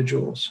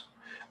individuals.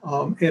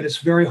 And it's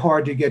very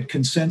hard to get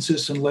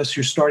consensus unless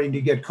you're starting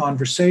to get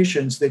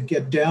conversations that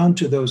get down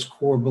to those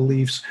core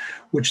beliefs,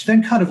 which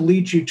then kind of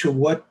leads you to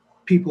what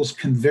people's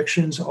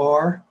convictions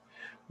are,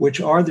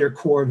 which are their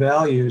core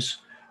values.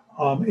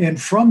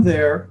 And from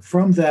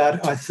that,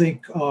 I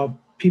think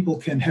people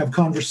can have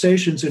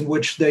conversations in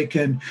which they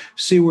can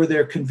see where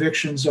their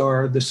convictions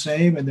are the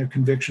same and their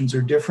convictions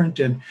are different,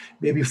 and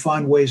maybe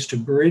find ways to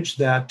bridge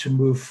that to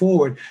move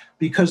forward,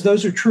 because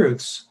those are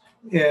truths.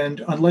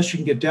 And unless you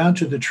can get down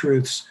to the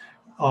truths,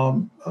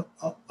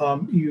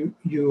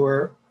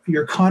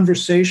 your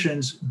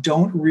conversations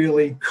don't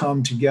really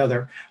come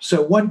together.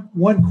 So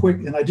one quick,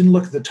 and I didn't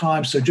look at the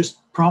time, so just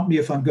prompt me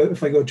if I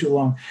go too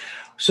long.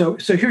 So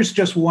here's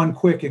just one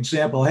quick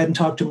example. I hadn't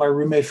talked to my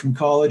roommate from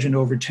college in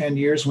over 10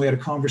 years, and we had a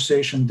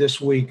conversation this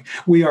week.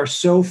 We are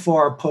so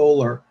far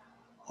polar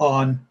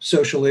on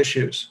social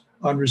issues,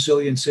 on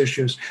resilience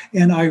issues.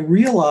 And I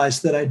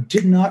realized that I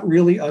did not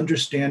really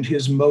understand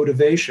his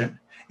motivation,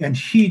 and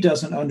he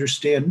doesn't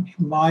understand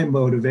my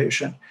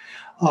motivation.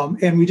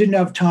 And we didn't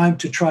have time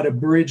to try to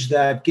bridge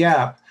that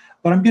gap.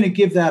 But I'm going to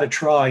give that a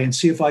try and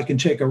see if I can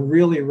take a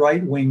really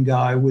right-wing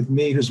guy with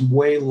me who's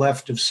way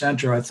left of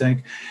center, I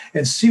think,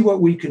 and see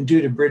what we can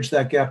do to bridge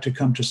that gap to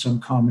come to some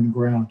common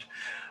ground.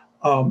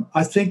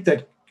 I think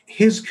that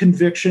his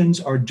convictions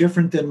are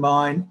different than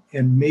mine,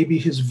 and maybe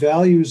his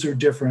values are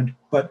different,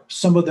 but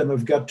some of them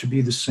have got to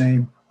be the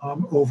same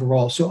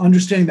overall. So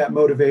understanding that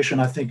motivation,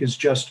 I think, is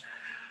just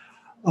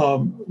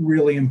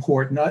really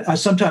important. I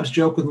sometimes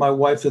joke with my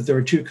wife that there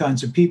are two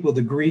kinds of people,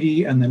 the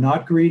greedy and the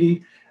not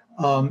greedy.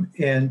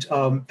 And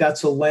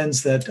that's a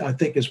lens that I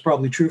think is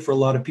probably true for a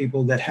lot of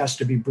people that has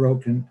to be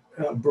broken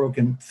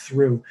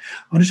through.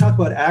 I want to talk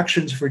about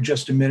actions for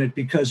just a minute,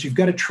 because you've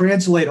got to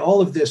translate all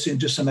of this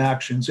into some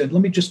actions. And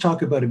let me just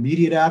talk about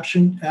immediate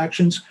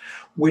actions,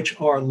 which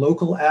are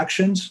local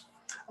actions,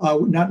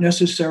 not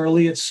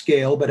necessarily at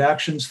scale, but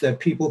actions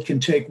that people can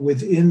take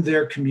within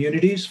their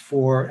communities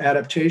for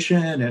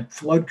adaptation and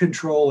flood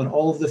control and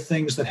all of the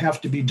things that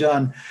have to be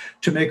done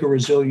to make a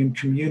resilient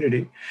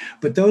community.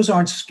 But those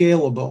aren't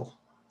scalable.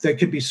 They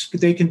can be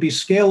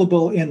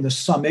scalable in the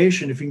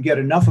summation if you can get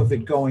enough of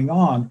it going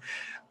on.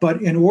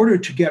 But in order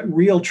to get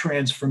real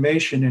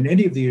transformation in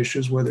any of the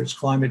issues, whether it's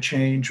climate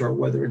change or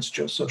whether it's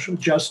just social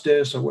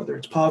justice or whether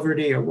it's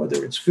poverty or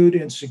whether it's food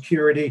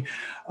insecurity,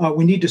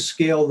 we need to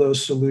scale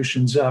those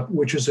solutions up,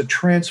 which is a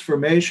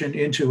transformation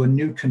into a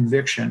new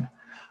conviction.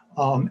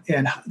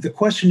 And the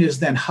question is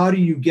then, how do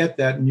you get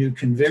that new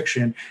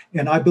conviction?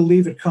 And I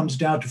believe it comes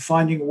down to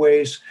finding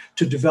ways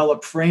to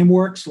develop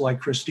frameworks like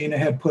Christina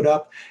had put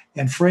up,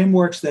 and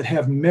frameworks that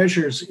have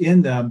measures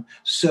in them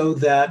so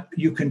that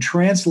you can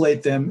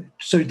translate them,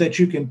 so that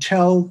you can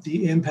tell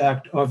the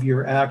impact of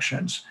your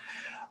actions.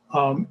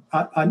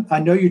 I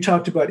know you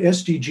talked about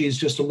SDGs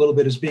just a little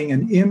bit as being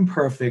an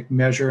imperfect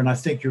measure, and I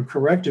think you're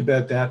correct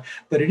about that,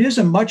 but it is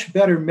a much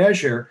better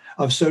measure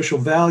of social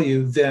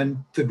value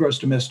than the gross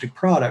domestic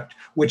product,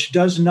 which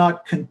does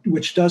not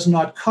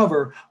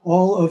cover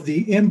all of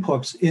the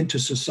inputs into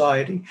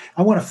society.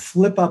 I want to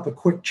flip up a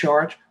quick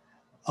chart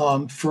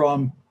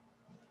from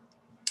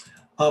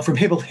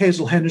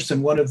Hazel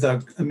Henderson, one of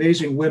the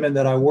amazing women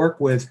that I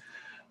work with,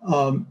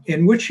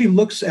 in which she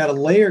looks at a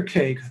layer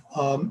cake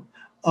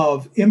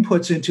of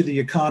inputs into the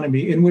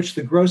economy, in which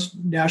the gross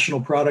national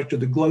product or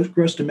the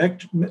gross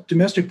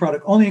domestic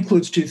product only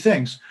includes two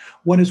things.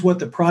 One is what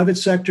the private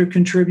sector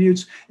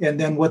contributes, and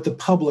then what the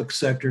public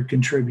sector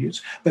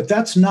contributes. But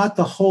that's not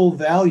the whole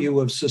value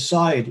of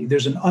society.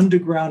 There's an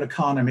underground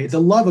economy, the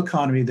love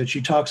economy that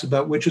she talks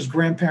about, which is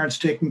grandparents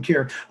taking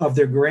care of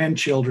their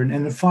grandchildren.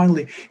 And then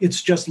finally,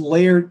 it's just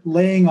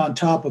laying on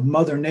top of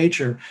Mother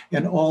Nature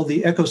and all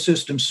the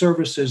ecosystem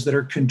services that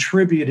are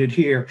contributed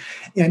here.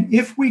 And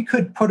if we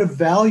could put a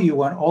value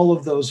on all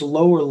of those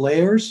lower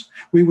layers,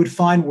 we would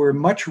find we're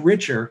much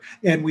richer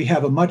and we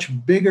have a much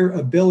bigger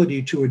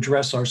ability to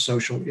address our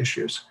social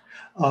issues.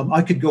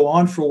 I could go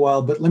on for a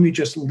while, but let me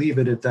just leave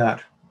it at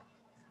that.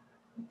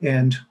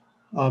 And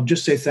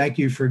just say thank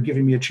you for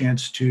giving me a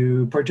chance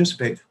to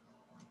participate.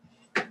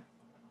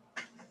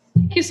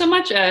 Thank you so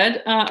much,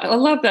 Ed. I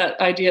love that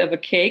idea of a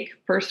cake,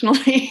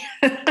 personally.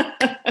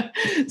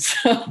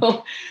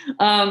 So,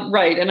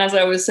 right. And as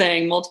I was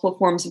saying, multiple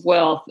forms of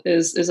wealth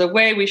is a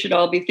way we should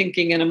all be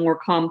thinking in a more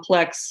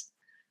complex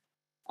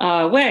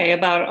way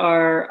about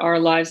our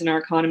lives and our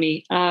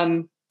economy.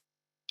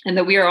 And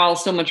that we are all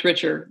so much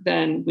richer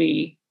than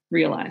we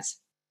realize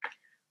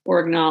or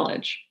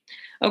acknowledge.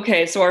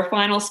 Okay, so our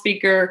final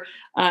speaker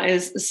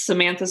is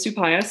Samantha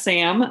Supaya,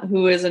 Sam,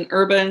 who is an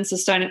urban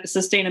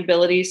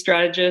sustainability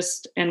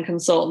strategist and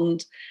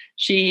consultant.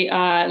 She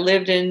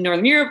lived in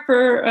Northern Europe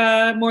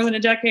for more than a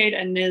decade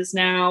and is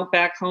now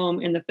back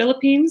home in the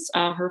Philippines.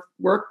 Her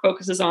work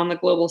focuses on the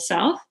Global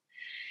South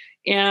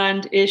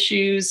and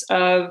issues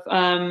of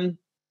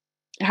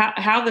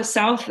how the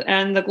South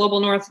and the Global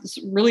North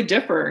really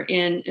differ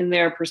in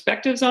their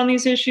perspectives on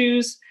these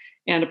issues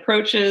and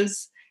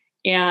approaches.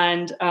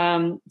 And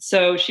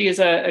so she is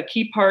a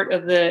key part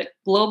of the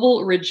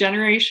Global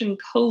Regeneration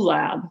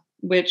Collab,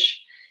 which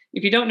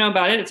If you don't know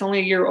about it, it's only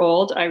a year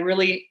old. I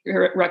really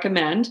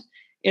recommend.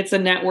 It's a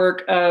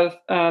network of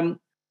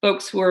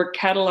folks who are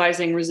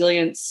catalyzing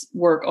resilience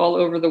work all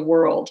over the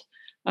world,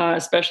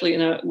 especially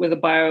with a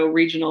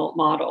bioregional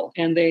model.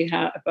 And they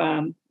have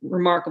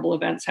remarkable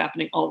events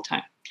happening all the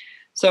time.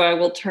 So I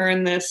will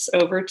turn this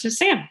over to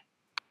Sam.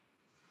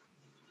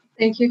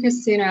 Thank you,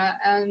 Christina.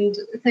 And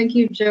thank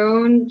you,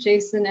 Joan,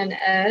 Jason, and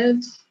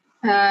Ed.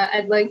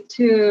 I'd like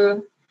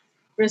to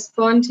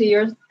respond to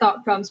your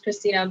thought prompts,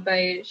 Christina,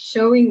 by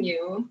showing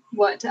you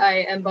what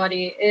I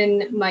embody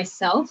in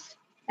myself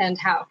and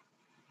how.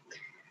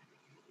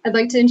 I'd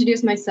like to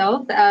introduce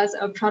myself as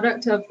a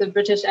product of the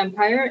British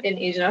Empire in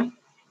Asia.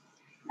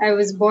 I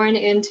was born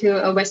into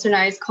a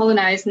westernized,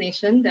 colonized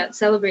nation that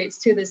celebrates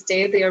to this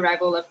day the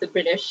arrival of the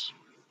British.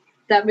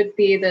 That would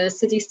be the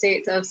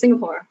city-state of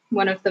Singapore,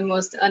 one of the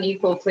most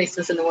unequal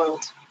places in the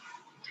world.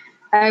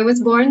 I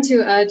was born to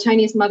a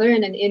Chinese mother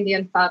and an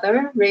Indian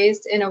father,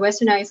 raised in a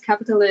westernized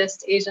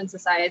capitalist Asian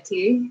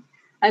society.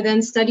 I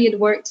then studied,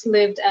 worked,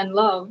 lived, and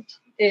loved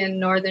in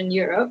Northern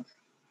Europe.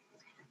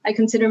 I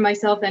consider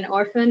myself an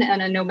orphan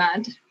and a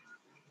nomad.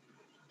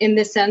 In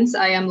this sense,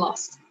 I am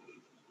lost.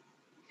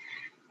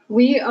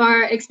 We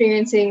are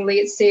experiencing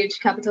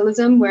late-stage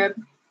capitalism where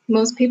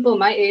most people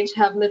my age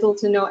have little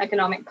to no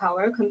economic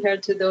power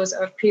compared to those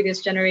of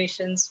previous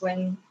generations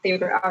when they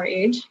were our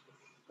age.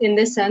 In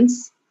this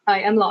sense,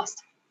 I am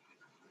lost.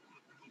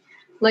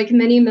 Like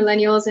many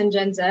millennials and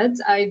Gen Zs,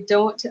 I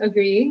don't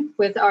agree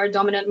with our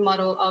dominant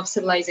model of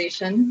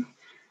civilization.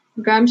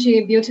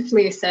 Gramsci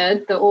beautifully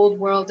said, the old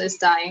world is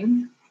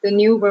dying, the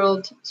new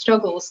world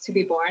struggles to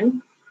be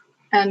born,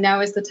 and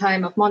now is the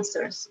time of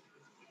monsters.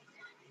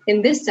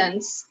 In this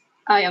sense,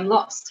 I am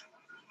lost.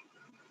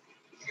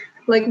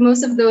 Like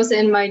most of those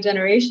in my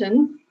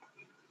generation,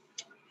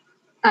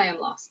 I am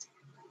lost.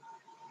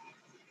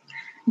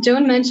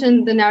 Joan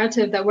mentioned the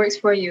narrative that works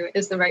for you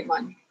is the right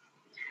one.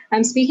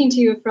 I'm speaking to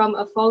you from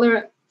a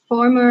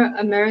former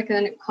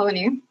American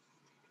colony,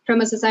 from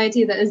a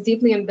society that is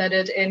deeply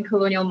embedded in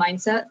colonial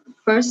mindset,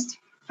 first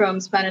from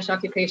Spanish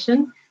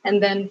occupation,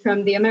 and then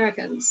from the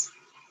Americans.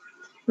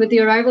 With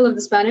the arrival of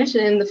the Spanish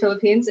in the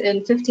Philippines in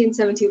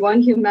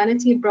 1571,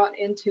 humanity brought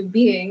into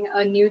being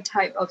a new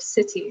type of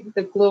city,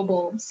 the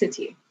global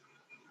city.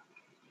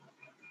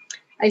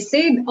 I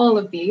say all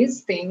of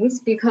these things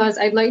because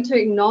I'd like to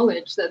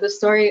acknowledge that the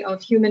story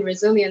of human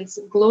resilience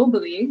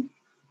globally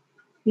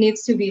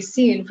needs to be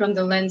seen from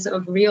the lens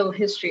of real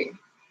history,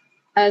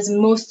 as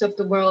most of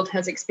the world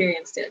has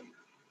experienced it,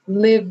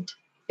 lived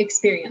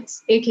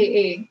experience,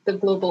 aka the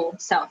global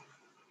South.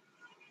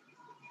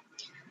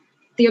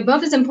 The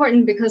above is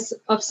important because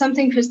of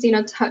something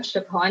Christina touched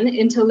upon,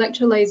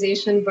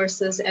 intellectualization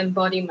versus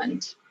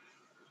embodiment.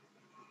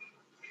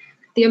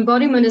 The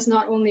embodiment is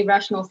not only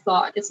rational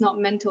thought, it's not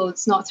mental,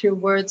 it's not through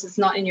words, it's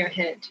not in your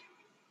head.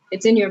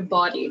 It's in your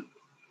body,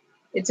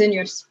 it's in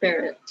your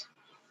spirit.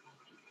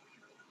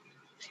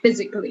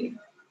 Physically,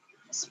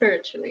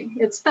 spiritually,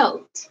 it's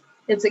felt,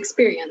 it's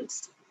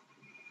experienced.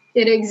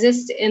 It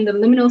exists in the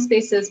liminal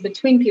spaces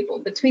between people,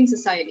 between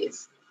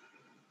societies.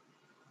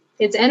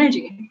 It's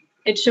energy.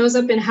 It shows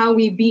up in how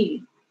we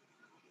be.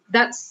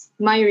 That's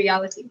my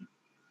reality.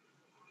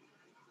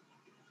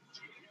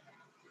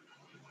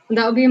 And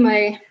that would be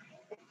my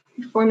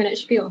 4-minute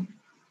spiel.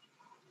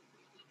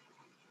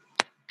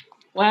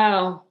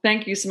 Wow.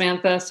 Thank you,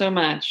 Samantha, so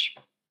much.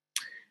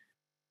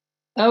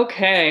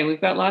 Okay,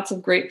 we've got lots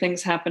of great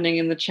things happening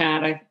in the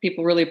chat.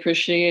 People really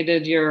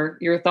appreciated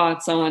your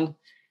thoughts on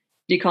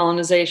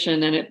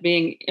decolonization and it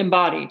being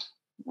embodied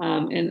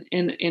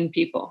in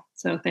people.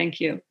 So thank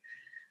you.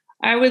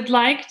 I would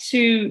like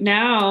to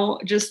now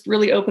just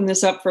really open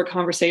this up for a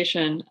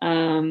conversation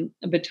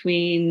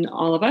between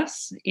all of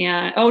us.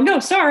 And oh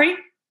no, sorry,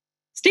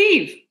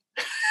 Steve.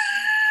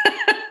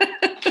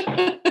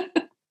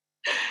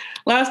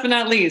 Last but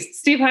not least,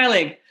 Steve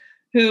Heilig,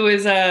 who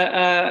is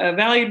a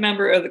valued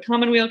member of the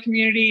Commonweal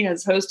community,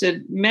 has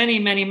hosted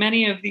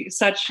many of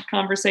such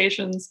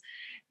conversations,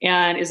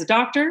 and is a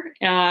doctor,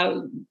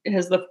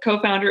 is the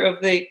co-founder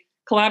of the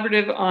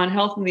Collaborative on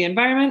Health and the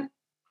Environment,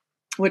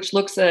 which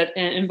looks at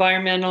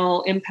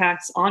environmental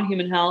impacts on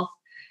human health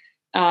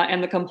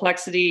and the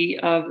complexity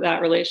of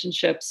that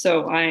relationship.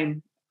 So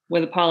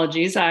with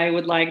apologies, I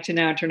would like to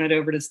now turn it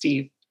over to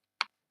Steve.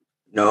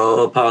 No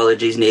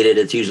apologies needed.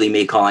 It's usually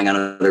me calling on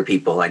other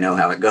people. I know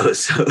how it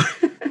goes.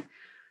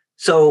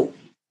 So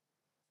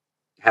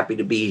happy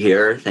to be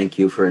here. Thank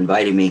you for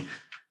inviting me.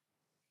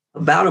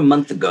 About a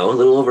month ago, a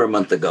little over a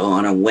month ago,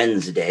 on a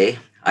Wednesday,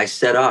 I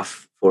set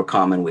off for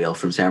Commonweal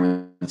from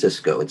San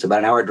Francisco. It's about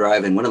an hour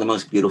drive and one of the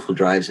most beautiful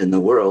drives in the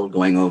world,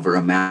 going over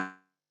a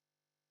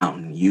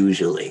mountain,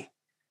 usually.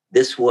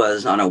 This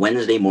was on a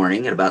Wednesday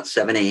morning at about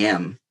 7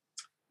 a.m.,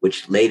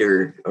 which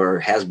later, or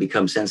has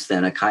become since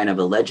then, a kind of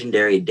a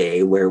legendary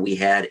day where we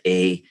had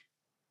a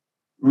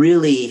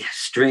really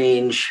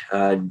strange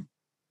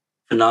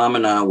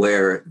phenomena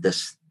where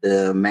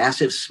the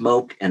massive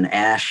smoke and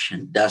ash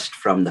and dust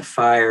from the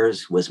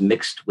fires was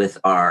mixed with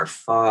our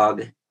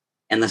fog,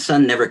 and the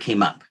sun never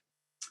came up.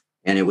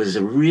 And it was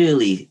a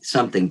really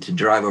something to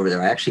drive over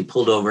there. I actually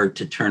pulled over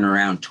to turn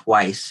around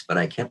twice, but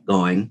I kept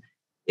going.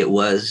 It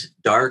was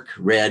dark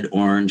red,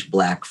 orange,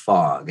 black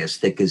fog, as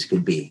thick as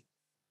could be.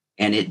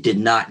 And it did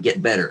not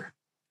get better.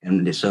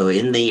 And so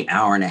in the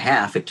hour and a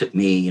half, it took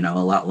me, a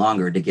lot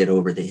longer to get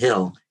over the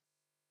hill.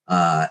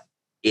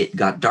 It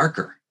got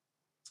darker.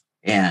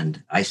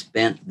 And I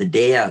spent the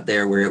day out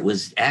there where it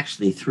was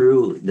actually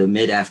through the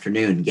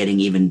mid-afternoon getting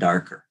even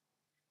darker.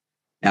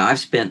 Now, I've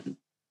spent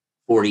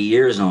 40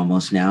 years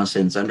almost now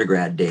since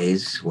undergrad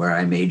days where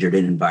I majored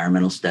in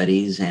environmental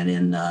studies and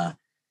in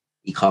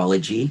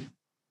ecology,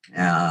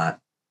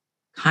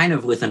 kind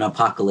of with an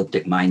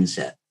apocalyptic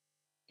mindset.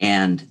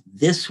 And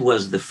this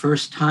was the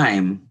first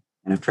time,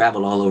 and I've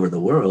traveled all over the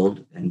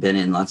world and been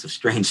in lots of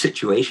strange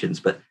situations,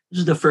 but this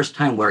is the first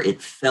time where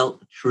it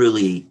felt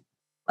truly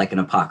like an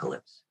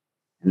apocalypse.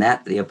 And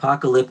that the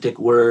apocalyptic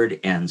word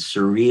and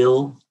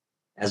surreal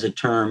as a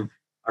term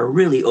are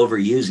really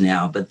overused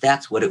now, but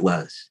that's what it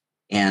was.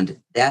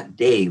 And that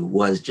day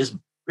was just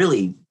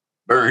really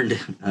burned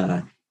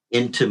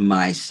into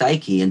my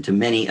psyche, into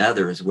many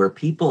others, where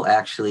people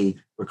actually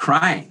were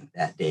crying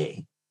that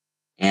day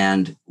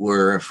and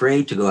were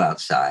afraid to go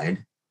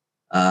outside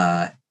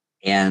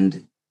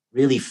and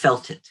really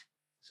felt it.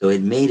 So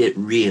it made it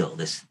real,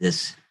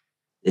 this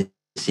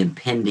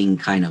impending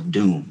kind of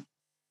doom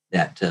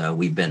that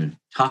we've been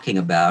talking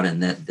about,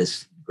 and that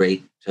this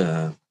great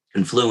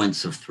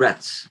confluence of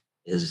threats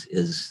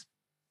is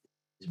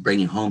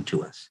bringing home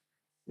to us.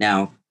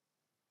 Now,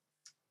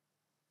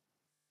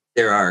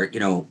 there are,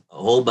 a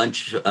whole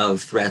bunch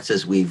of threats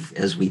as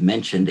we've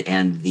mentioned,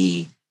 and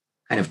the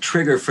kind of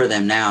trigger for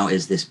them now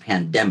is this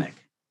pandemic.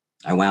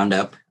 I wound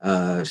up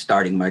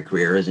starting my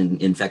career as in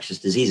infectious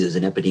diseases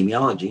and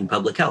epidemiology and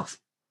public health.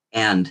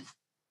 And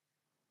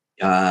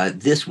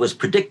this was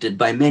predicted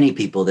by many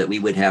people that we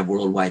would have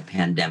worldwide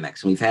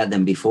pandemics. And we've had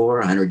them before,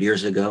 100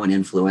 years ago, an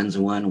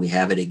influenza one. We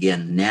have it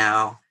again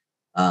now.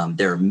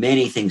 There are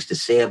many things to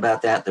say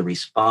about that. The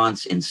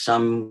response in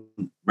some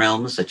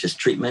realms, such as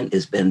treatment,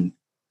 has been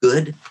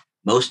good.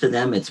 Most of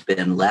them, it's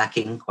been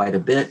lacking quite a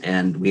bit.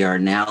 And we are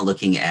now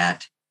looking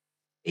at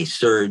a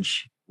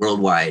surge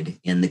worldwide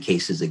in the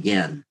cases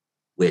again,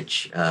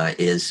 which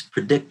is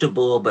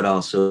predictable, but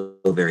also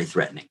very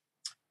threatening.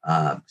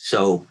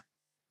 So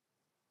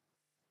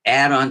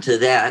add on to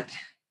that,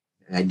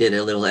 I did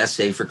a little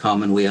essay for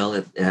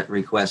Commonweal at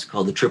request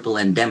called The Triple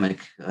Endemic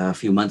a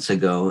few months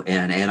ago,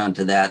 and add on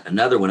to that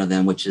another one of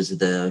them, which is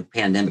the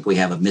pandemic we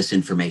have of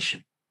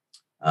misinformation,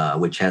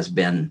 which has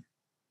been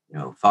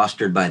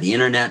fostered by the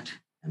internet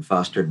and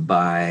fostered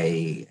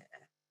by,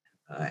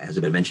 as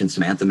I mentioned,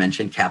 Samantha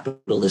mentioned,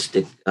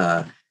 capitalistic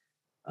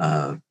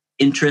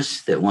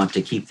interests that want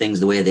to keep things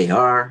the way they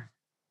are,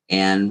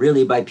 and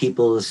really by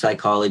people's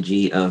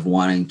psychology of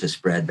wanting to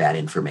spread bad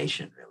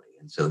information, really.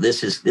 And so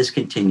this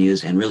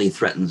continues and really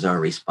threatens our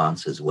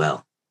response as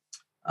well.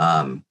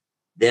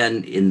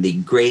 Then in the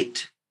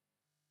great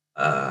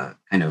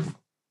kind of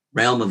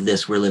realm of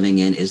this we're living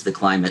in is the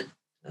climate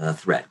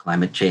threat,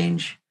 climate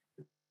change,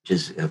 which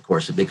is, of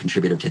course, a big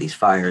contributor to these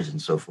fires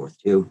and so forth,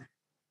 too.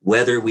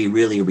 Whether we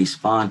really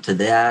respond to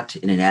that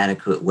in an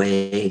adequate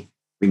way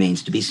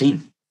remains to be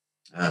seen.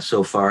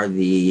 So far,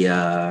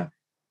 the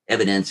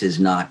evidence is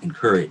not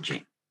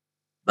encouraging,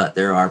 but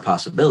there are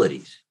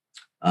possibilities.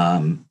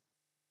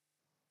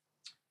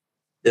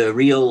 The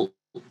real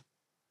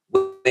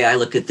way I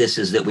look at this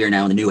is that we're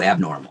now in the new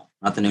abnormal,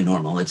 not the new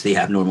normal. It's the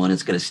abnormal, and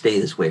it's going to stay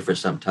this way for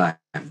some time.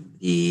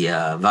 The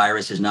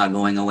virus is not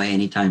going away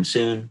anytime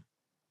soon,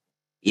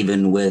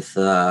 even with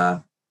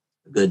a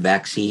good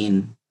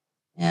vaccine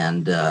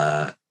and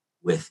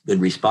with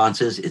good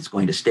responses. It's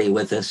going to stay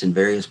with us in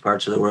various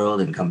parts of the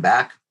world and come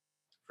back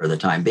for the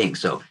time being.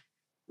 So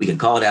we can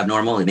call it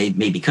abnormal. It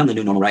may become the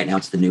new normal. Right now,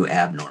 it's the new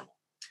abnormal.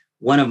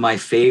 One of my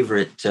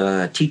favorite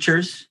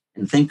teachers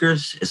and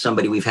thinkers is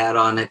somebody we've had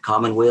on at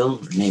Commonweal.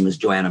 Her name is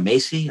Joanna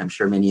Macy. I'm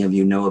sure many of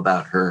you know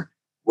about her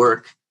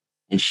work.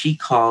 And she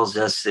calls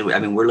us,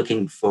 we're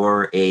looking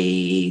for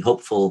a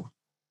hopeful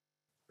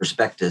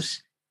perspective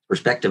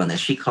on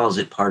this. She calls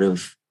it part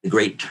of the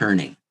Great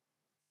Turning.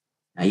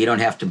 Now, you don't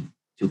have to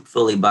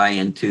fully buy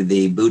into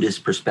the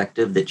Buddhist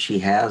perspective that she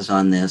has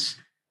on this,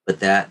 but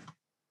that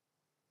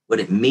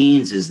what it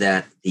means is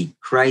that the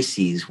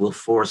crises will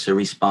force a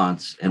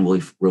response and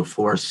will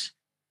force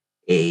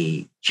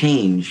a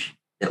change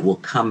that will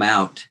come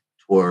out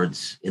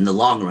towards, in the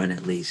long run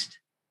at least,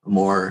 a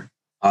more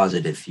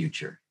positive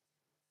future.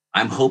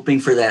 I'm hoping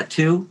for that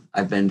too.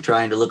 I've been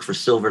trying to look for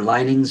silver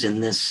linings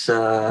in this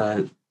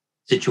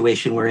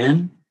situation we're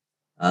in.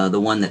 The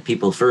one that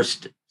people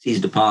first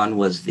seized upon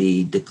was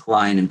the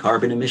decline in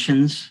carbon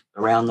emissions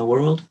around the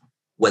world.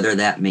 Whether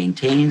that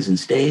maintains and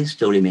stays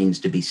still remains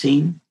to be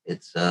seen.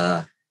 It's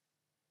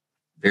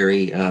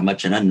very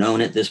much an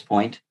unknown at this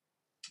point.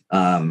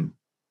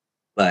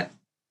 But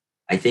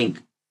I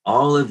think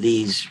all of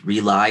these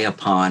rely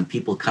upon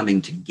people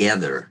coming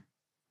together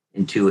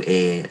into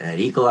an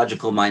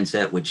ecological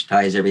mindset, which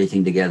ties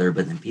everything together,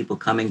 but then people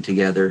coming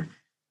together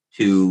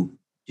to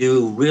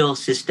do real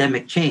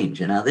systemic change.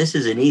 And now this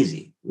isn't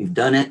easy. We've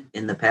done it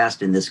in the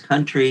past in this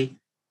country.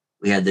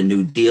 We had the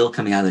New Deal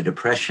coming out of the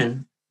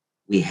Depression.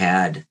 We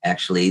had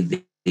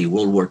actually the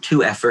World War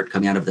II effort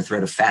coming out of the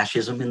threat of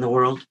fascism in the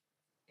world.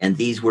 And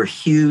these were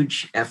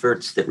huge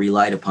efforts that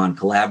relied upon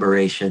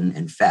collaboration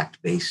and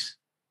fact-based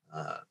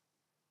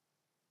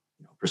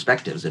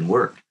perspectives and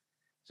work.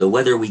 So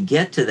whether we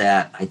get to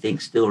that, I think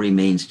still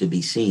remains to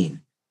be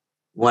seen.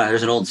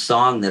 There's an old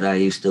song that I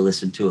used to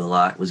listen to a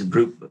lot. It was a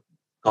group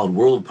called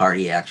World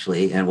Party,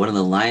 actually. And one of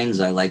the lines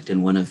I liked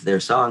in one of their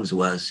songs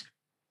was,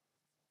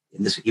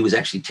 he was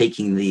actually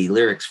taking the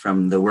lyrics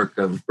from the work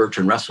of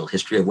Bertrand Russell,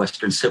 History of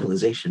Western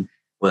Civilization,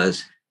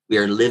 was, "We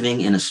are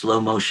living in a slow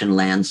motion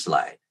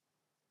landslide."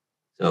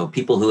 So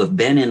people who have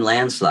been in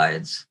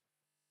landslides,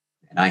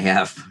 and I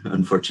have,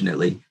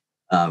 unfortunately,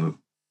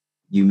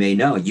 you may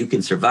know you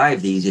can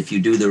survive these if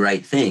you do the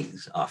right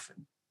things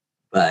often.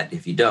 But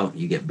if you don't,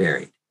 you get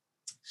buried.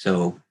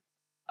 So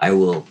I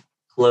will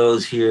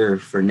close here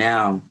for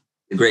now.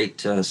 The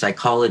great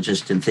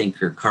psychologist and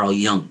thinker Carl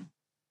Jung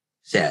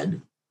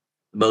said,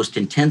 "The most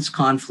intense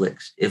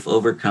conflicts, if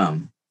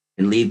overcome,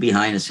 can leave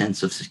behind a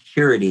sense of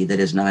security that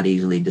is not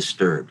easily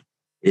disturbed.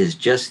 It is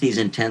just these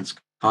intense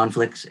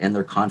conflicts and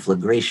their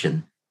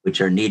conflagration which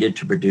are needed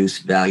to produce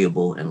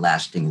valuable and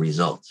lasting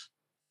results."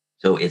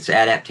 So it's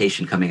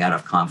adaptation coming out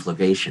of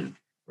conflagration.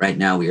 Right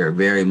now, we are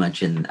very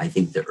much in, I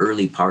think, the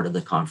early part of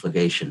the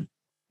conflagration,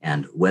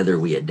 and whether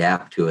we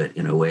adapt to it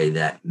in a way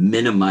that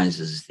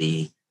minimizes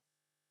the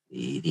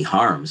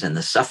harms and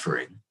the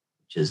suffering,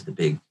 which is the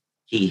big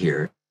key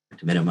here,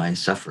 to minimize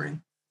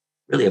suffering,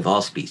 really of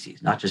all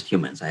species, not just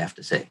humans, I have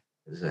to say.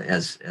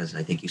 As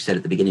I think you said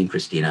at the beginning,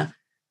 Christina,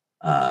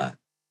 the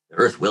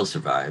Earth will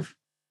survive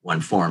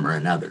one form or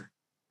another.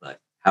 But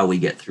how we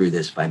get through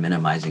this by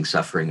minimizing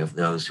suffering of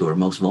those who are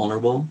most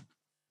vulnerable,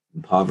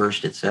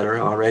 impoverished, et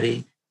cetera,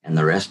 already, and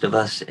the rest of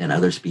us and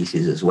other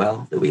species as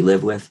well that we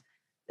live with,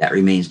 that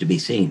remains to be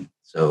seen.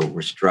 So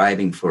we're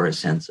striving for a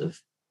sense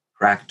of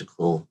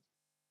practical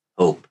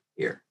hope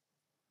here.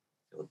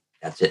 So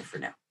that's it for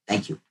now.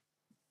 Thank you.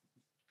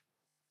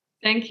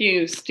 Thank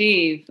you,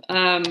 Steve.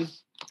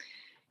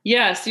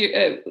 Yes,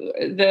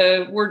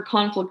 the word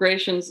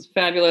conflagration is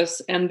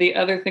fabulous. And the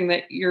other thing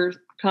that your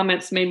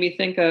comments made me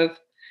think of,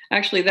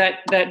 actually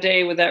that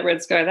day with that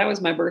red sky, that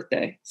was my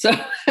birthday. So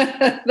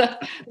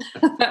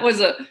that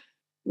was a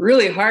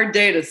really hard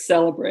day to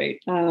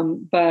celebrate.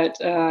 But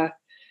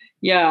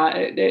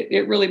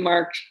it really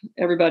marked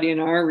everybody in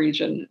our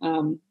region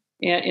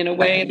in a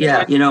way.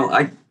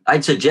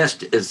 I'd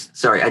suggest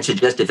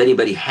if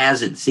anybody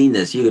hasn't seen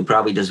this, you could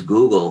probably just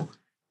Google,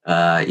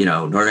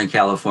 Northern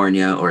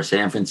California or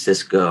San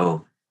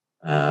Francisco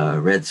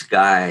Red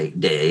Sky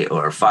Day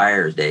or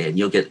Fires Day, and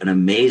you'll get an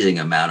amazing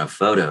amount of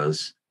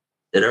photos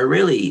that are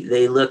really,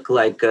 they look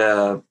like,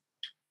 in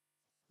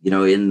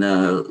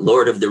the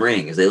Lord of the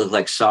Rings, they look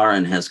like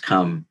Sauron has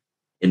come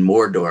in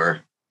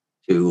Mordor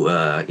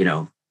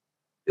to,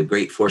 the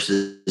great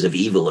forces of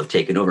evil have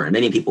taken over. And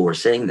many people were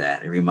saying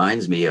that. It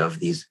reminds me of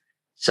these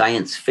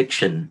science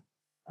fiction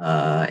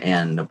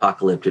and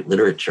apocalyptic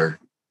literature,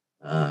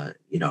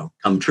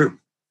 come true.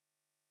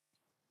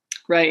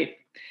 Right.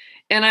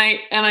 And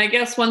I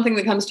guess one thing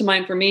that comes to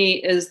mind for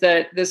me is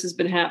that this has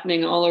been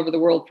happening all over the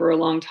world for a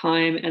long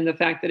time. And the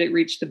fact that it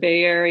reached the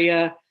Bay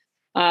Area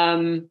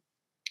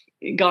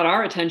got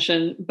our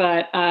attention,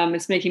 but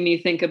it's making me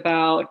think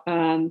about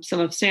some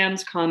of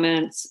Sam's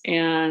comments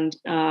and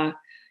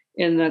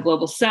in the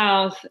Global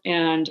South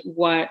and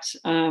what,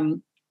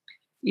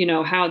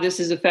 how this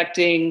is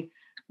affecting,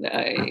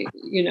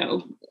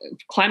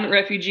 climate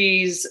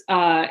refugees,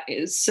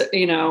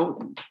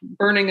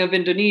 burning of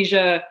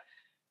Indonesia.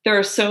 There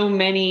are so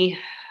many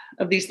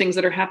of these things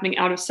that are happening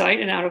out of sight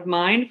and out of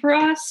mind for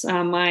us.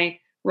 My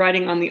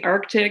writing on the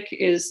Arctic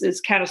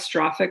is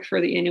catastrophic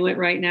for the Inuit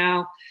right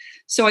now.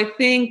 So I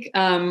think,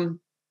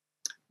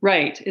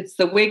 it's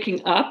the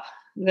waking up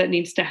that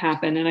needs to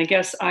happen. And I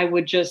guess I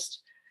would just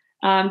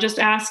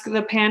ask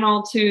the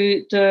panel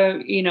to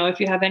if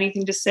you have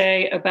anything to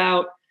say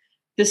about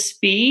the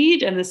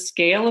speed and the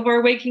scale of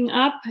our waking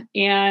up,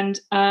 and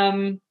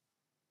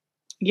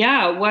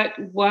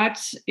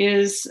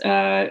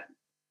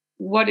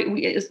what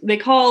they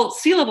call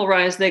sea level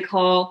rise, they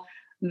call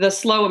the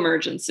slow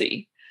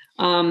emergency,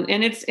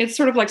 and it's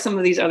sort of like some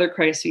of these other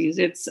crises.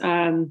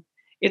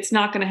 It's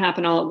not going to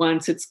happen all at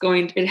once.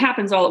 It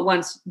happens all at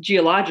once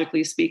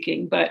geologically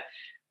speaking, but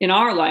in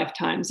our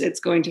lifetimes, it's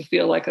going to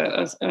feel like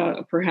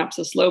perhaps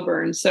a slow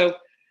burn. So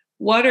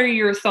what are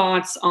your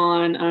thoughts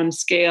on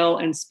scale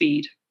and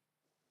speed?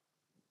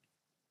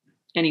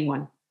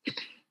 Anyone?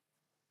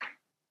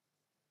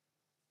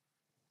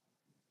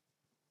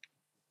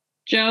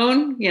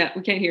 Joan? Yeah,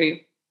 we can't hear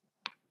you.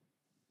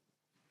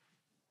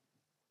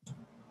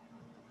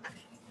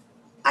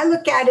 I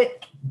look at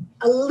it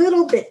a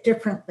little bit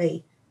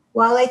differently.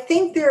 While I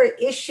think there are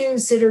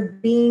issues that are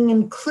being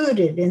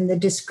included in the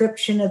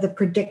description of the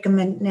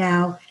predicament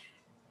now,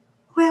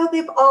 well,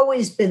 they've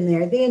always been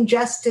there. The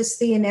injustice,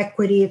 the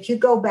inequity, if you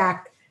go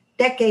back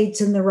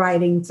decades in the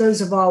writings, those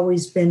have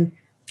always been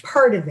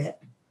part of it.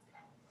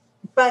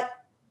 But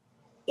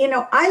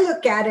I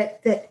look at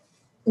it that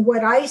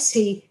what I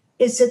see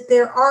is that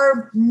there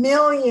are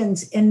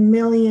millions and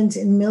millions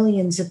and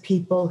millions of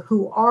people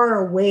who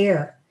are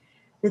aware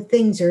that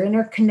things are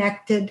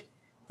interconnected,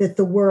 that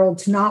the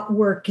world's not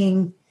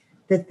working,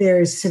 that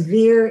there's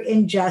severe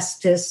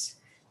injustice,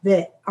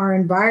 that our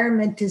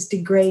environment is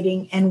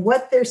degrading, and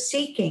what they're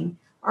seeking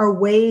are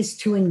ways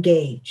to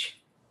engage.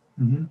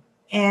 Mm-hmm.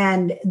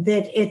 And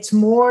that it's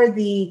more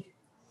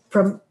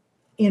from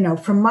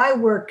my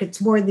work, it's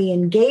more the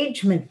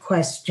engagement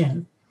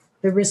question,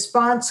 the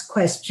response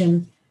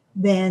question,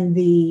 than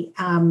the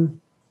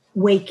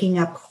waking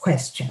up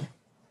question.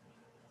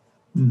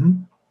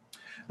 Mm-hmm.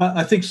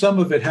 I think some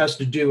of it has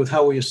to do with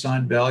how we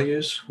assign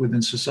values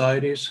within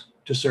societies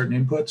to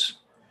certain inputs.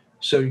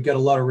 So you get a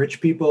lot of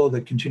rich people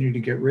that continue to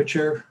get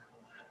richer.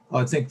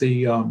 I think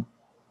the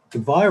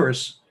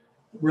virus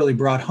really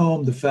brought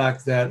home the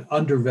fact that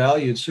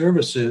undervalued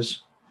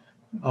services,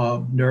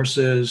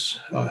 nurses,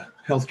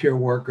 healthcare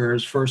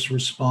workers, first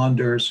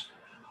responders,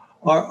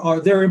 are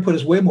their input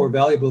is way more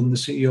valuable than the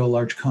CEO of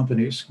large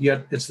companies.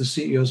 Yet it's the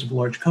CEOs of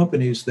large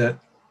companies that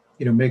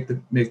make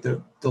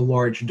the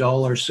large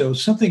dollar. So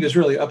something is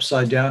really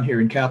upside down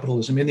here in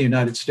capitalism in the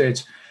United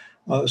States,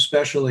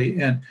 especially.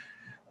 And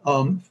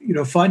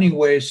finding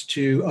ways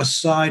to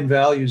assign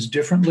values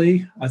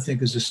differently, I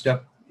think, is a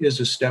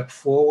step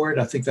forward.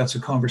 I think that's a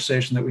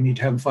conversation that we need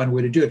to have and find a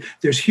way to do it.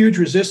 There's huge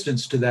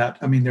resistance to that.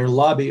 I mean, there are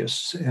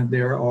lobbyists, and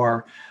there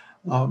are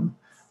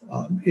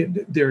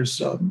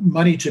there's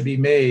money to be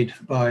made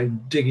by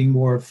digging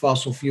more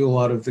fossil fuel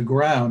out of the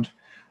ground.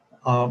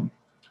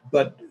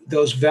 But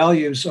those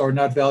values are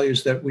not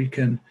values that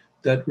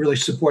that really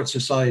support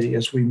society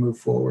as we move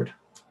forward.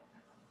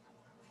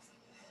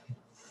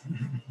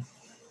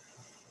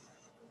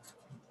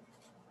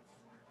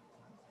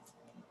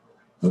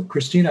 Oh,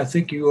 Christine, I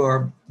think you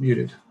are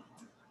muted.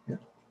 Yeah.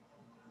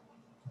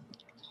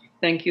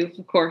 Thank you,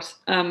 of course.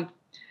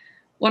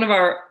 One of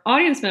our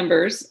audience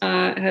members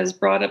has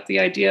brought up the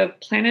idea of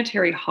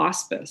planetary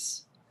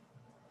hospice.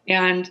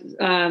 And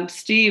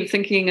Steve,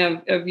 thinking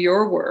of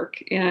your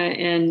work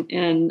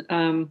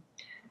and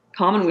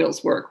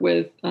Commonweal's work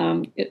with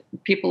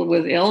people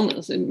with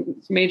illness and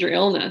major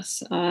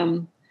illness,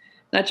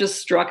 that just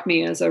struck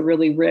me as a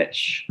really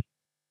rich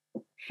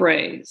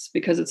phrase,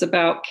 because it's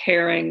about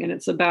caring, and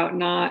it's about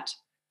not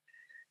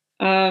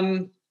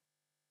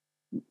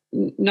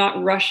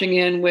rushing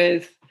in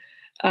with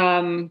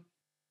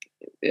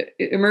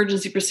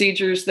emergency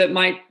procedures that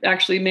might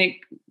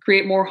actually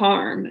create more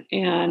harm,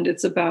 and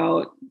it's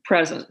about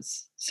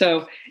presence.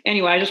 So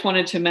anyway, I just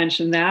wanted to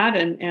mention that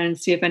and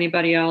see if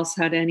anybody else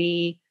had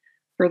any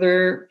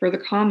further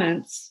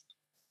comments.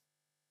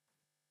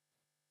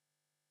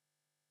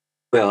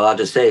 Well, I'll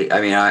just say,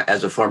 I mean,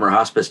 as a former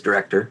hospice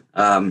director,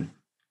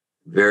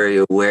 very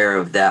aware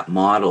of that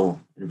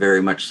model,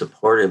 very much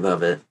supportive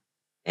of it.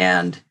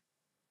 And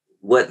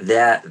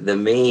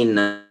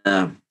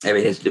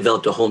it's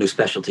developed a whole new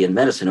specialty in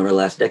medicine over the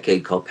last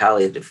decade called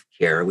palliative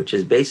care, which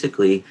is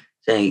basically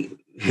saying,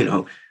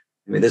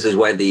 this is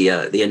why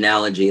the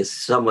analogy is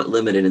somewhat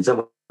limited in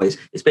some ways.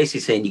 It's basically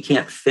saying you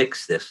can't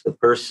fix this. The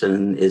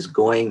person is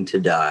going to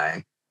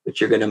die, but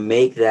you're going to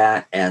make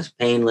that as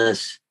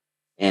painless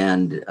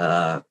and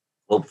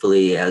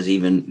hopefully as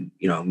even,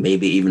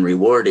 maybe even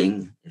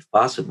rewarding, if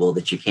possible,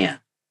 that you can.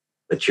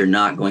 But you're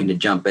not going to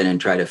jump in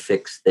and try to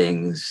fix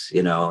things,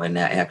 and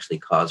that actually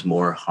cause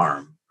more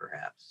harm,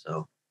 perhaps.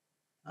 So,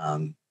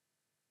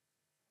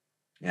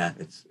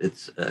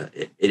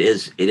 it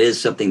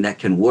is something that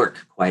can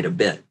work quite a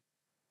bit.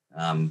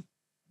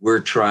 We're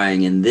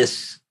trying in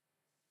this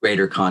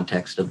greater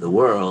context of the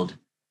world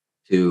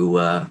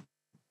to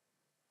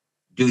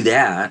do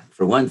that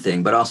for one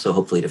thing, but also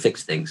hopefully to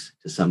fix things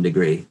to some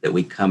degree, that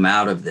we come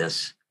out of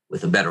this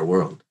with a better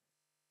world.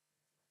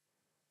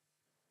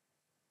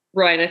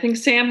 Right. I think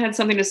Sam had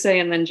something to say,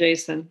 and then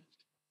Jason.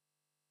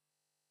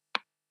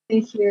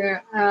 Thank you.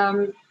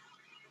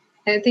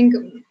 I think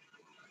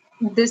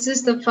this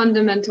is the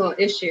fundamental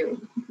issue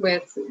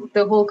with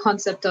the whole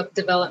concept of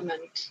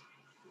development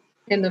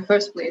in the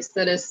first place,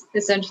 that is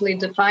essentially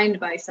defined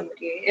by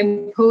somebody,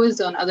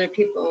 imposed on other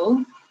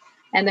people,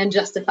 and then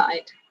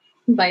justified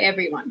by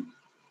everyone.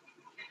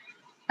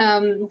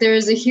 There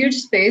is a huge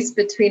space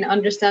between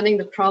understanding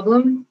the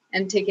problem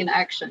and taking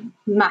action.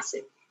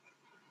 Massive.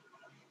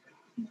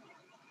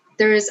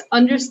 There is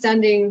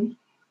understanding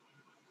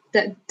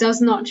that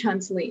does not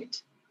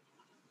translate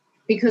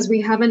because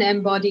we haven't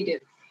embodied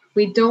it.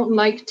 We don't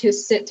like to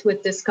sit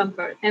with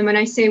discomfort. And when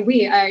I say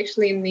we, I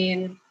actually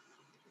mean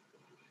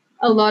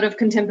a lot of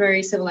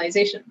contemporary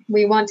civilization.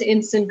 We want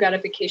instant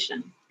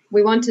gratification.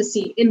 We want to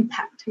see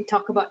impact. We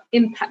talk about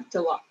impact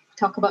a lot,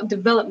 talk about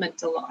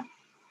development a lot,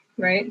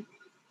 right?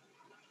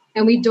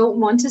 And we don't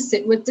want to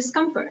sit with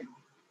discomfort.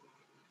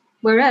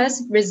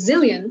 Whereas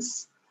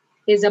resilience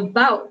is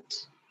about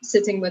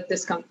sitting with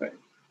discomfort.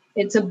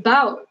 It's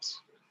about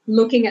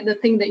looking at the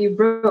thing that you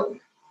broke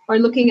or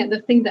looking at the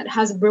thing that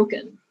has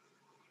broken.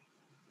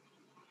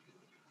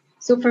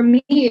 So for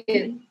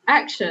me,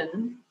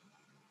 action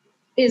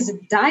is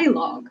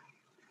dialogue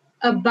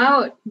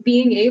about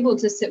being able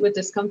to sit with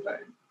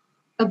discomfort,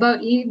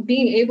 about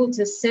being able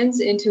to sense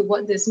into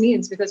what this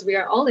means, because we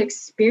are all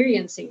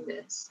experiencing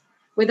this.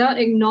 Without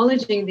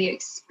acknowledging the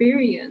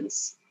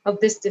experience of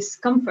this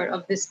discomfort,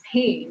 of this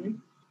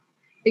pain,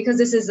 because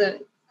this is a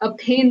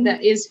pain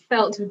that is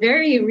felt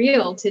very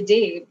real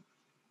today.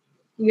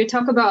 You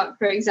talk about,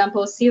 for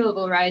example, sea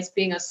level rise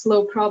being a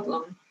slow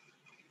problem.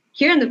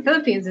 Here in the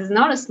Philippines, it's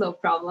not a slow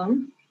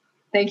problem.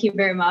 Thank you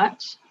very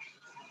much.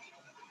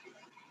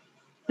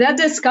 That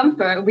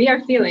discomfort we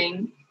are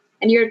feeling,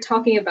 and you're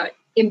talking about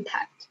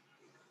impact,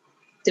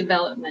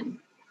 development,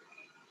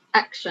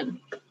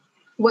 action.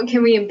 What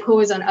can we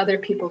impose on other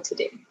people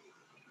today?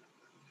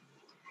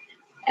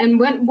 And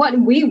what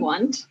we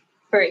want,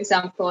 for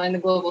example, in the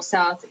Global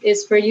South,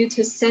 is for you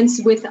to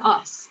sense with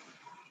us,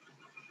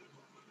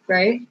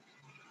 right?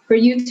 For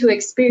you to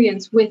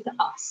experience with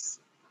us.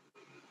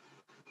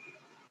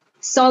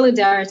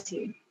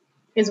 Solidarity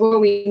is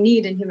what we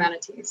need in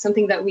humanity. It's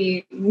something that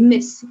we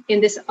miss in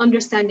this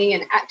understanding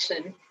and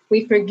action.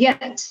 We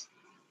forget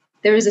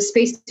there is a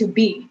space to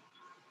be.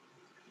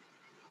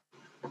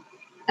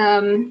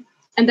 And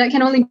that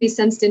can only be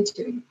sensed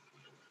into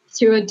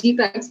through a deep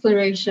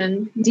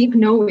exploration, deep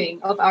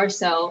knowing of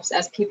ourselves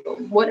as people.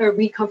 What are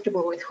we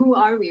comfortable with? Who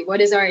are we?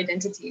 What is our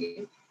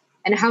identity?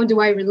 And how do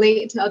I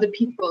relate to other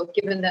people,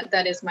 given that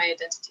that is my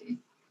identity?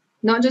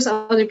 Not just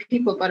other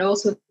people, but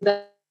also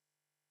that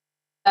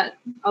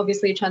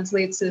obviously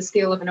translates to the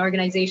scale of an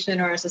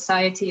organization or a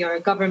society or a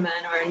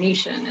government or a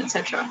nation,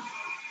 etc.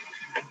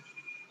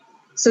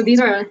 So these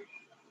are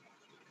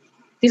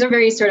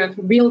very sort of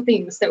real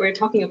things that we're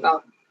talking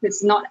about.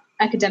 It's not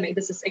academic,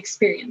 this is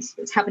experience.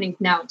 It's happening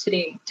now,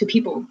 today, to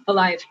people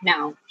alive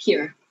now,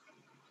 here.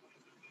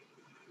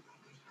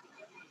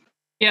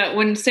 Yeah,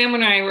 when Sam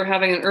and I were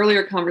having an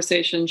earlier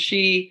conversation,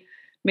 she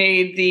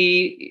made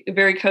the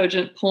very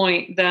cogent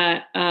point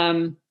that,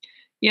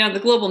 the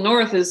global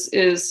North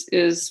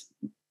is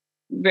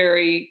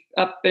very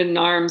up in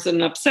arms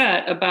and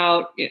upset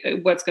about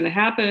what's going to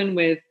happen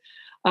with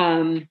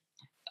many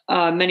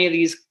of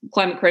these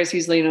climate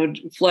crises,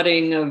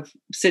 flooding of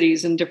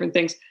cities and different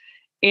things.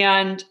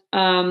 And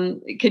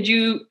could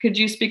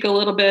you speak a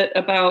little bit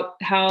about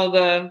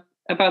that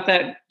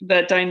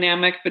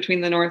dynamic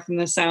between the North and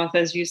the South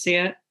as you see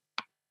it?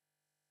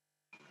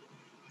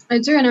 I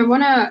do, and I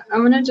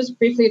wanna just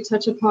briefly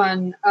touch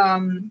upon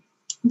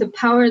the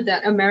power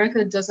that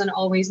America doesn't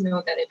always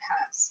know that it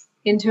has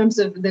in terms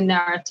of the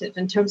narrative,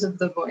 in terms of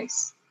the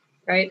voice,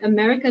 right?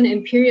 American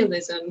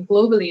imperialism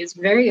globally is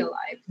very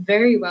alive,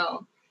 very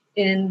well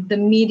in the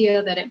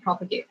media that it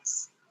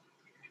propagates.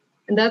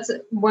 And that's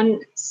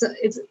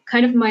it's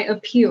kind of my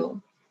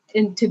appeal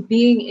into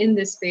being in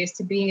this space,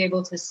 to being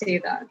able to say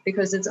that,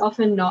 because it's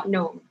often not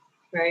known,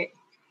 right?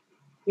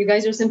 You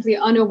guys are simply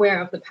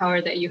unaware of the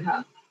power that you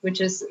have, which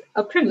is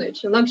a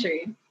privilege, a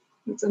luxury.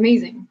 It's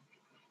amazing.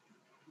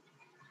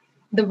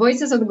 The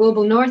voices of the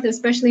global North,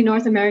 especially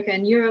North America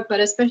and Europe, but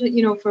especially,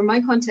 for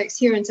my context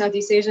here in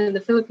Southeast Asia and the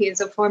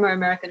Philippines, a former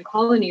American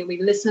colony, we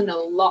listen a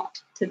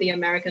lot to the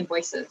American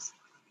voices.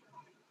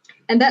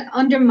 And that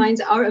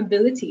undermines our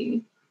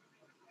ability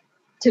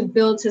to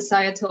build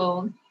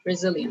societal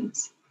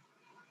resilience,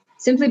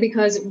 simply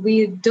because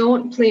we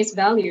don't place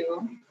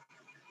value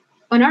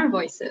on our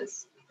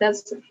voices.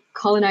 That's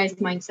colonized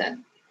mindset.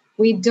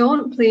 We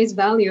don't place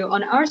value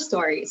on our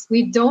stories.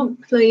 We don't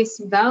place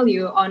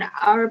value on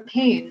our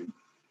pain.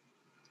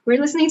 We're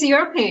listening to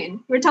your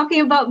pain. We're talking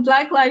about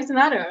Black Lives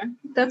Matter.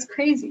 That's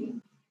crazy.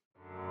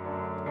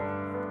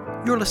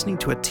 You're listening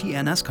to a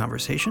TNS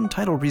conversation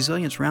titled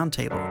Resilience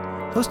Roundtable,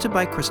 hosted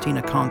by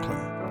Christina Conklin.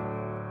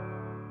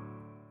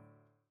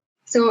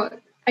 So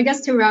I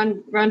guess to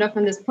round up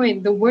on this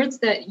point, the words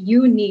that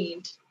you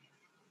need,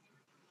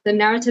 the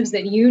narratives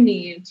that you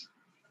need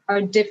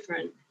are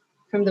different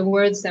from the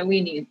words that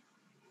we need.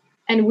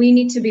 And we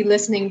need to be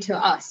listening to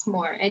us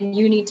more, and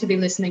you need to be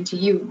listening to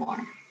you more,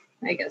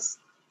 I guess,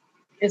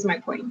 is my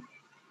point.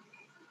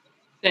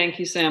 Thank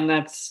you, Sam.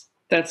 That's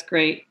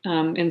great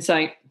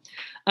insight.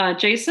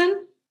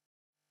 Jason?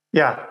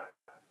 Yeah,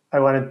 I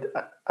wanted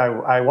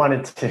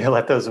to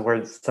let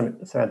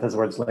Samantha's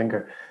words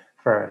linger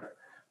for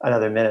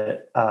another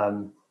minute.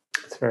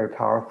 It's very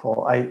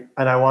powerful. I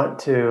had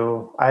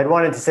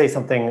wanted to say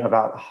something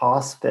about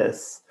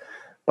hospice,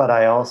 but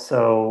I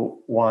also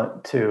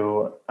want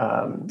to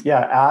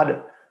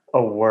add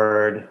a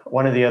word.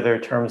 One of the other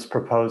terms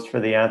proposed for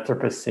the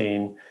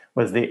Anthropocene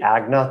was the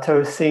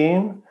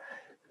agnotocene,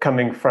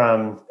 coming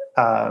from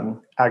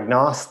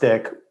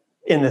agnostic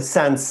in the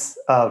sense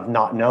of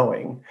not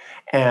knowing,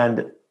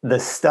 and the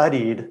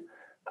studied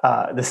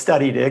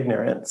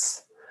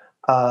ignorance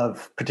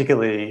of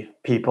particularly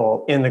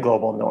people in the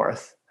global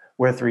North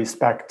with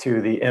respect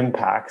to the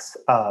impacts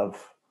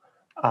of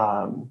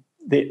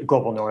the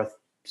global North,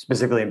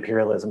 specifically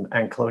imperialism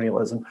and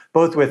colonialism,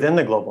 both within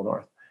the global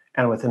North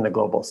and within the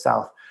global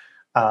South.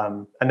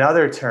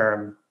 Another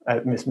term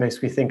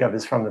makes me think of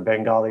is from the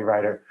Bengali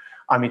writer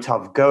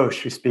Amitav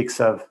Ghosh, who speaks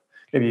of,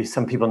 maybe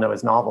some people know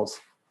his novels.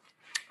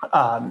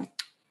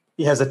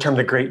 he has a term,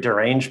 the Great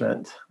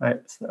Derangement.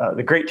 Right?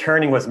 The Great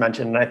Turning was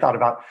mentioned, and I thought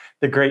about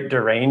the Great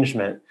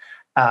Derangement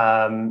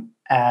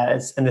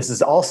as, and this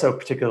is also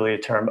particularly a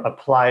term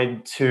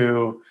applied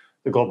to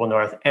the global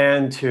North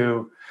and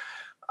to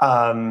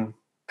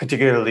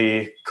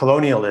particularly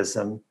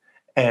colonialism.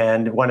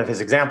 And one of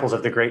his examples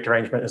of the Great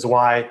Derangement is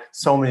why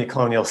so many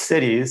colonial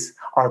cities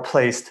are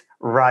placed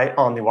right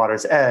on the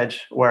water's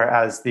edge,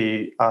 whereas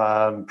the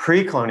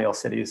pre-colonial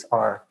cities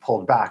are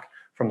pulled back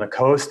from the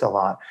coast a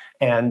lot.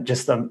 And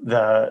just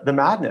the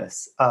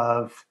madness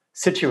of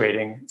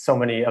situating so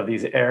many of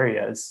these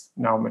areas,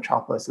 now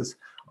metropolises,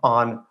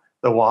 on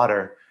the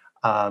water,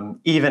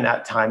 even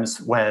at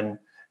times when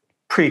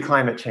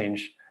pre-climate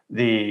change,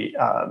 there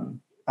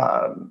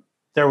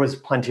was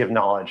plenty of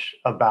knowledge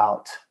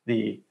about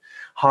the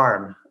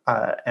harm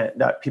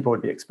that people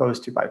would be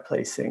exposed to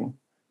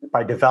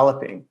by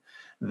developing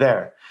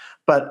there.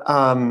 But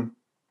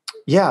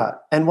yeah,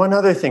 and one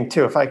other thing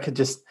too, if I could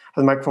just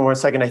have the microphone for a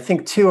second, I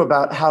think too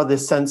about how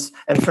this sense,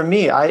 and for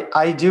me,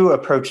 I do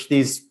approach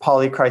these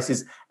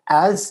polycrises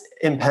as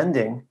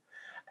impending.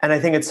 And I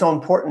think it's so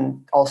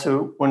important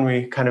also when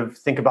we kind of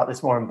think about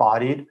this more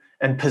embodied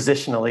and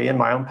positionally, in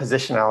my own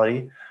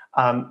positionality,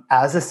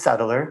 as a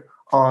settler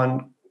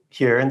on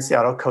here in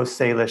Seattle, Coast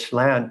Salish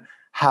land,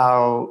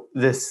 how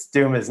this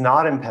doom is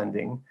not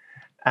impending.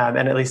 And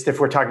at least if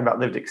we're talking about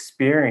lived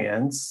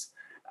experience,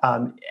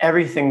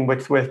 everything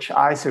with which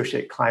I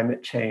associate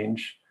climate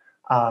change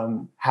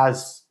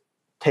has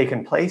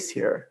taken place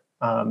here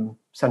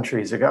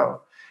centuries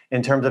ago,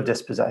 in terms of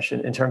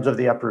dispossession, in terms of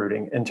the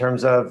uprooting, in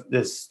terms of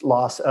this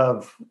loss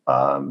of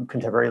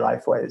contemporary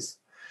lifeways.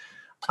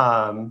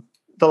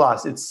 The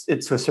loss, it's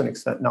to a certain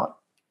extent not,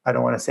 I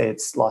don't want to say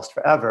it's lost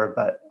forever,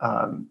 but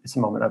it's a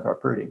moment of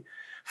uprooting.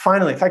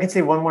 Finally, if I could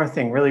say one more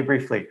thing really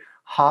briefly,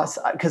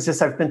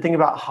 because I've been thinking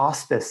about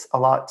hospice a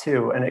lot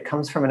too, and it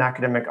comes from an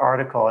academic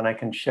article, and I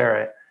can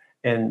share it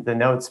in the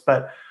notes.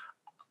 But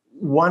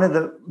one of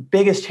the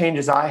biggest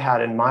changes I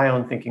had in my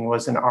own thinking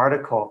was an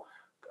article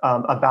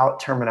about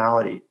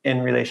terminality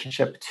in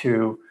relationship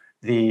to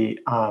the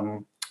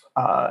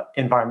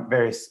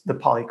environment, the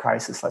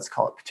polycrisis, let's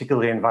call it,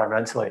 particularly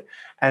environmentally.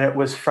 And it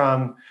was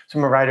from a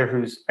writer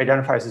who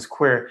identifies as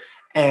queer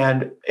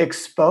and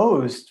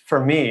exposed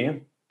for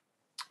me,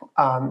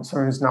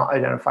 someone who's not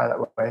identified that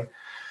way,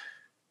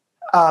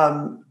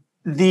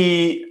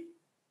 the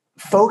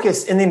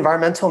focus in the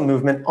environmental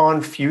movement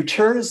on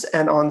futures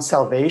and on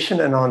salvation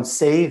and on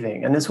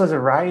saving. And this was a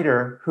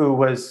writer who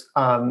was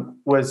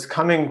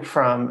coming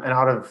from and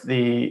out of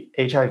the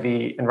HIV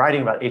and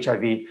writing about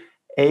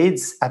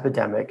HIV/AIDS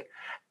epidemic,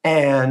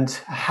 and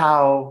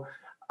how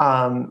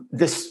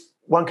this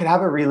one could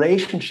have a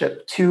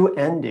relationship to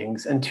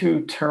endings and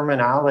to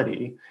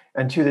terminality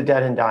and to the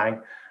dead and dying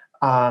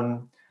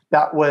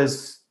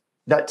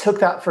that took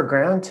that for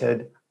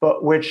granted,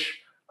 but which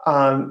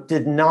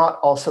did not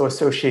also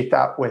associate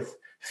that with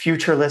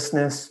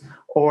futurelessness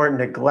or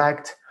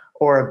neglect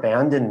or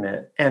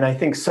abandonment. And I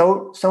think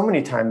so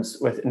many times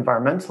with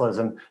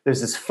environmentalism, there's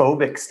this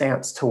phobic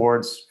stance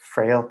towards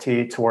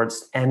frailty,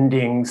 towards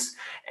endings,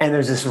 and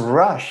there's this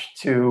rush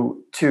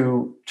to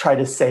try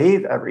to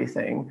save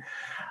everything.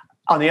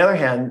 On the other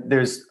hand,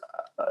 there's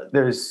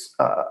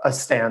a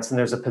stance and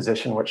there's a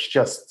position which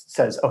just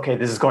says, okay,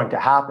 this is going to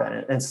happen.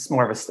 And it's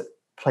more of a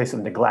place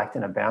of neglect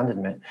and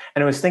abandonment.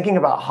 And I was thinking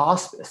about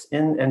hospice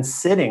and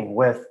sitting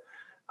with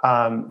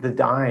the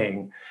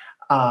dying,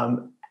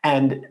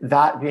 and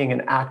that being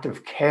an act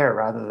of care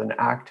rather than an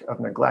act of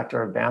neglect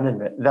or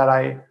abandonment, that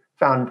I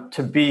found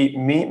to be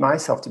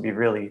myself to be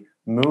really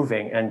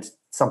moving, and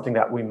something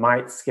that we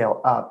might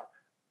scale up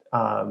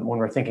when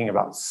we're thinking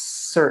about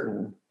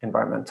certain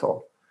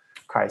environmental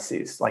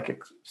crises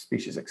like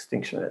species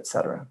extinction, et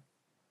cetera.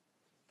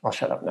 I'll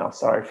shut up now.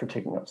 Sorry for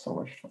taking up so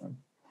much time.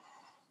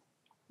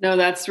 No,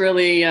 that's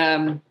really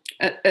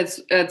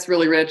it's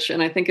really rich,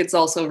 and I think it's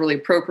also really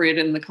appropriate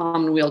in the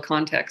Commonweal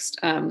context.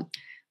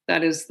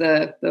 That is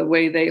the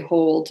way they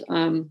hold.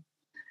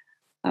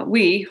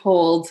 We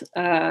hold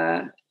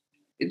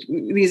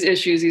these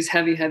issues, these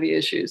heavy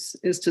issues,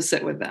 is to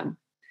sit with them.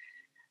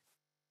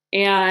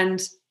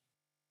 And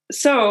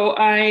so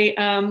I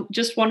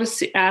just want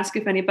to ask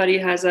if anybody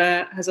has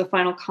a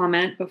final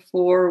comment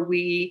before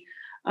we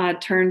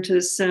turn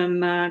to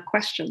some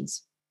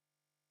questions.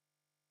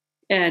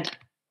 Ed.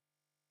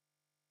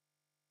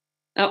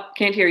 Oh,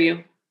 can't hear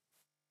you.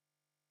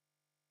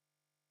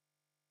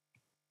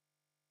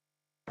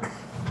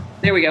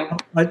 There we go.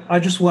 I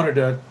just wanted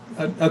to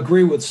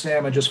agree with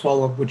Sam and just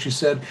follow up what you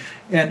said.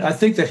 And I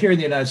think that here in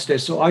the United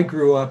States, so I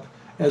grew up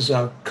as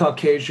a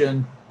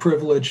Caucasian,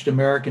 privileged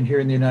American here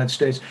in the United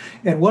States.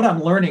 And what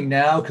I'm learning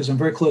now, because I'm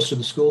very close to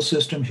the school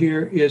system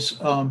here, is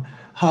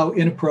how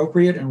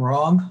inappropriate and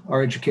wrong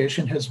our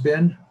education has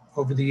been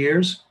over the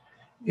years,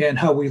 and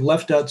how we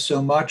left out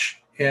so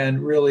much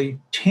and really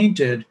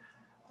tainted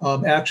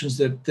actions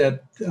that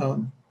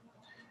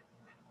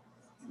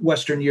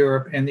Western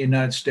Europe and the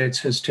United States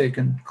has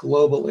taken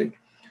globally.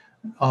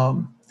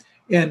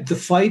 And the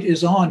fight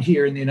is on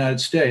here in the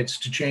United States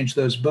to change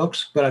those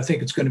books, but I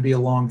think it's going to be a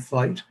long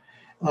fight.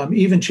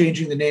 even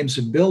changing the names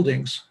of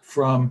buildings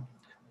from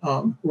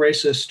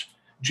racist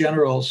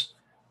generals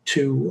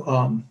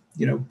to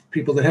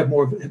people that have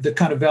more of the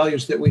kind of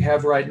values that we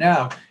have right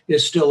now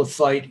is still a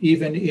fight,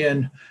 even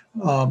in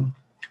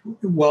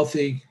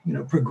wealthy,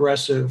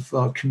 progressive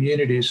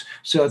communities.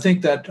 So I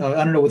think that,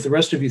 I don't know what the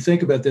rest of you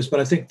think about this, but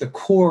I think the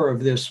core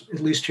of this, at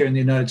least here in the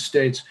United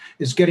States,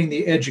 is getting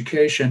the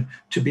education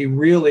to be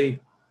really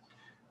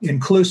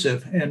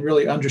inclusive and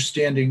really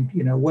understanding,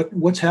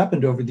 what's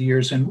happened over the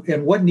years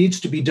and what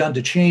needs to be done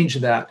to change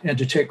that and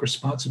to take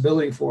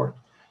responsibility for it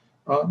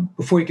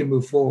before you can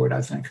move forward,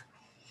 I think.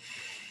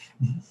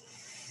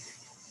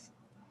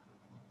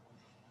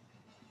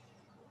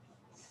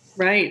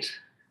 Right.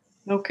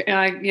 Okay.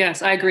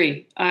 Yes, I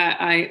agree.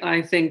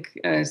 I think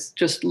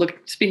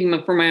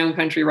speaking for my own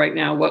country right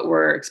now, what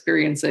we're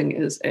experiencing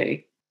is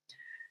a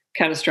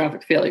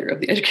catastrophic failure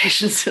of the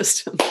education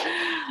system.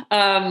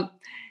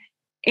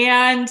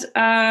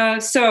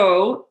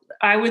 So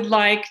I would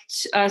like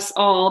us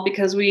all,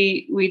 because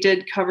we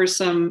did cover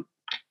some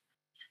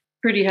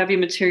pretty heavy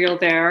material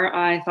there.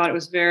 I thought it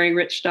was very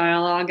rich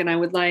dialogue, and I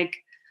would like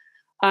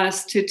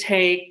us to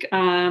take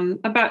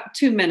about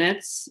 2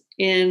 minutes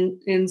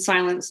in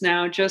silence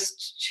now,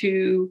 just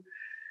to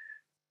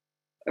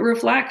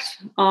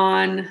reflect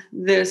on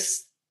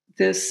these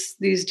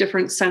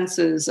different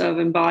senses of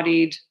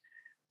embodied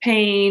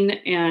pain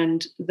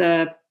and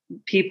the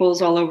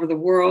peoples all over the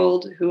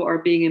world who are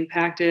being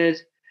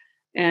impacted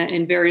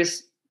in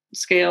various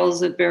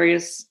scales at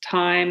various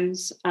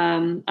times.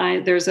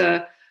 There's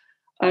a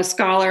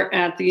scholar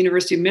at the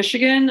University of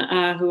Michigan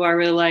who I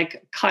really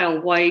like,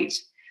 Kyle White,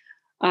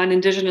 an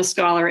Indigenous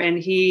scholar, and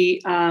he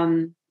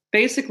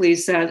basically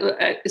says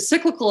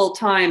cyclical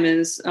time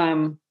is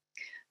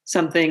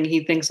something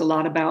he thinks a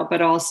lot about,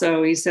 but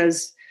also he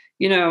says,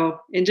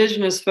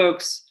 Indigenous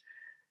folks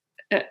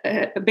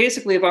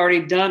basically have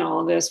already done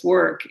all this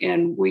work,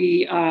 and we're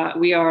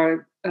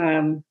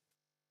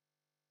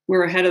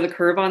ahead of the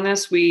curve on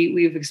this.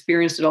 We've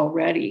experienced it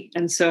already,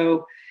 and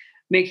so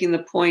making the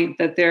point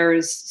that there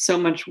is so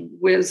much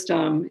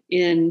wisdom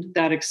in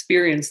that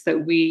experience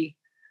that we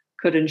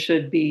could and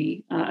should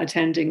be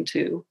attending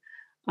to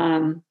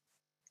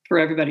for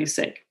everybody's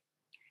sake.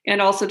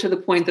 And also to the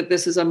point that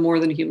this is a more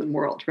than human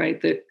world,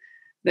 right? That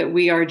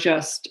we are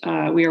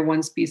we are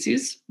one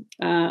species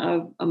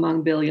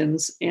among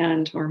billions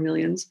or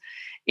millions.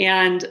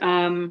 And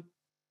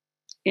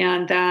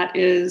that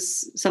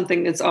is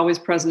something that's always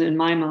present in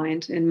my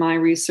mind, in my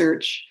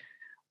research.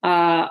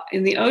 About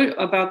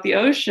the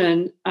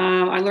ocean,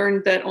 I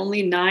learned that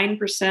only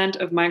 9%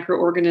 of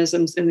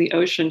microorganisms in the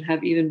ocean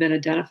have even been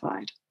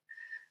identified.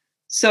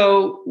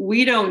 So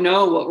we don't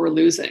know what we're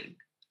losing.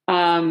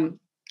 And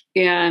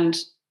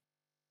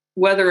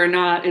whether or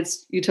not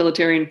it's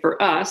utilitarian for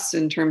us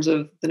in terms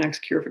of the next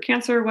cure for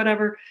cancer or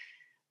whatever,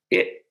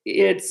 it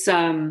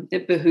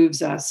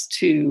behooves us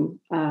to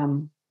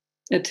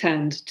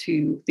attend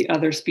to the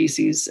other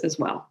species as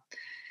well.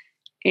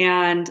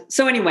 And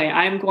so anyway,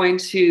 I'm going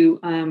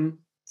to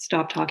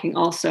stop talking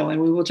also,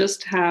 and we will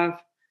just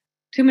have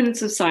 2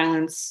 minutes of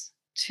silence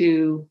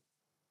to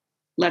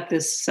let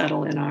this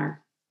settle in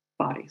our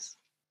bodies.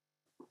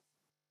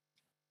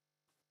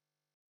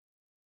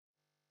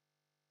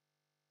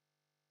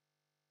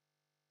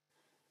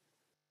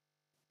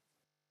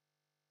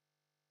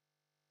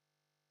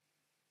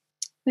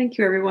 Thank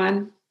you,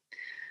 everyone.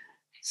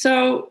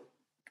 So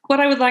what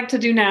I would like to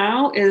do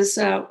now is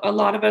a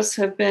lot of us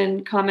have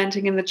been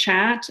commenting in the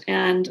chat,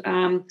 and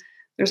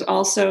there's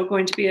also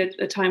going to be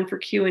a time for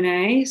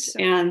Q&A,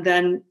 and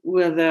then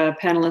the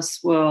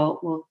panelists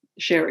will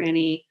share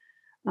any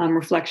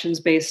reflections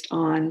based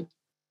on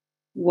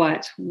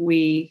what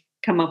we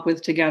come up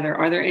with together.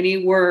 Are there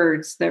any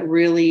words that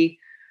really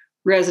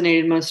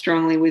resonated most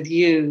strongly with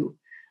you,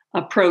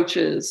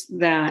 approaches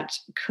that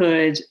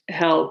could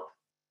help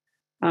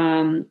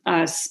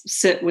us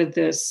sit with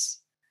this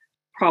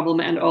problem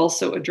and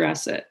also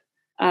address it?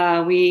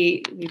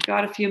 We've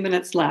got a few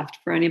minutes left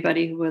for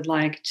anybody who would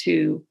like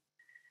to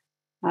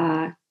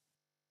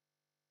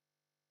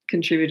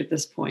contribute at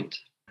this point.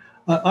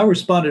 I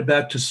responded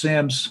back to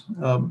Sam's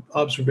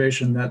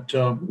observation that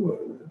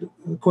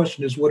the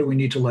question is, what do we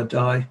need to let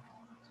die?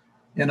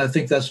 And I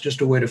think that's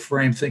just a way to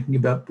frame thinking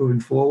about moving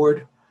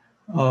forward.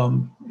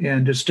 And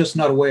it's just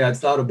not a way I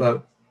thought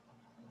about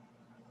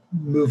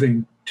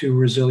moving to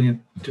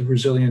resilient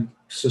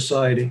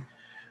society.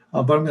 But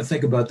I'm going to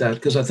think about that,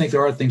 because I think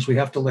there are things we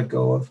have to let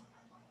go of.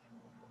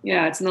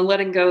 Yeah, it's in the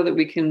letting go that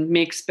we can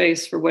make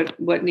space for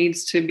what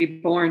needs to be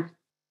born.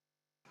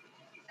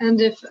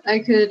 And if I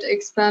could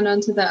expand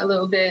onto that a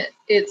little bit,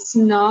 it's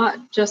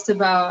not just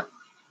about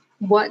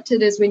what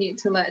it is we need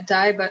to let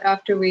die, but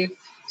after we've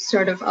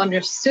sort of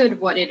understood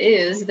what it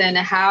is, then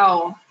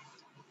how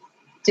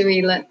do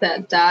we let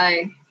that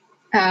die?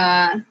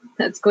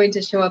 That's going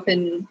to show up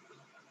in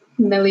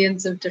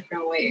millions of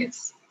different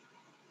ways.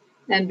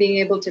 And being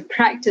able to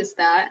practice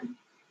that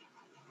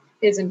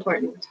is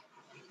important.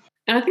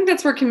 And I think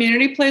that's where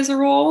community plays a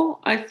role.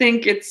 I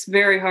think it's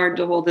very hard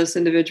to hold this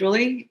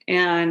individually.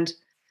 And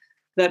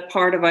that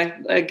part of,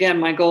 again,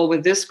 my goal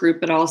with this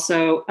group, but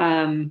also,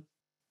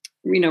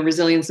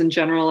 resilience in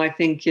general, I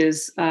think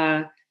is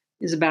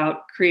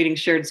about creating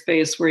shared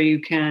space where you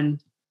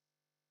can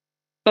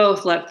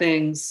both let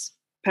things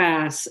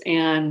pass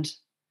and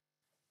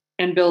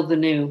build the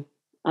new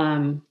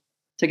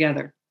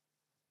together.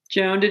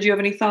 Joan, did you have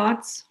any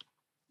thoughts?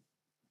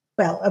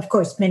 Well, of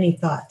course, many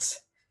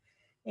thoughts,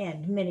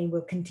 and many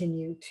will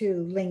continue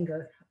to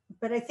linger.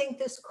 But I think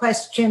this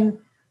question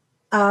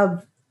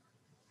of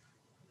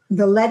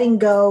the letting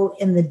go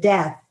and the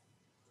death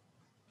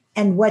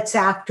and what's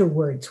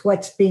afterwards,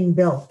 what's being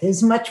built,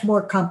 is much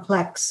more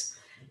complex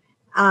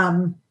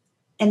and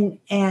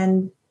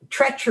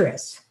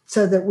treacherous,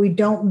 so that we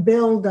don't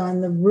build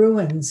on the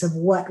ruins of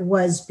what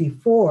was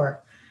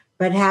before.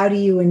 But how do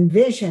you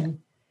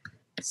envision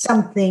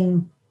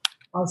something,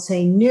 I'll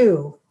say,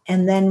 new,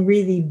 and then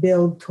really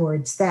build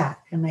towards that?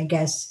 And I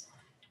guess,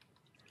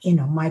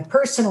 my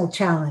personal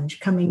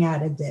challenge coming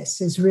out of this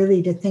is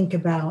really to think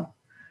about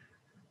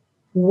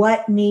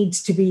what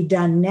needs to be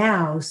done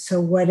now,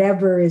 so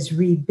whatever is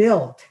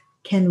rebuilt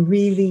can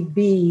really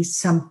be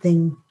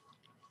something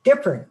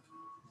different.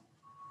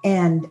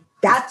 And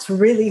that's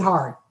really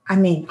hard. I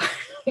mean,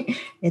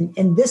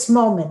 in this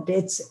moment,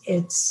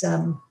 it's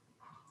a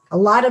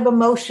lot of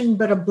emotion,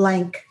 but a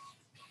blank.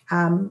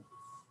 So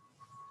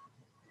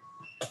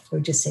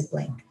just say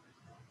blank.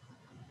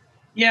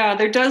 Yeah,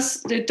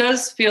 it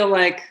does feel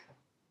like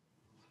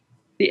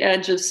the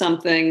edge of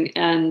something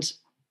and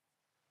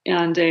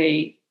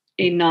a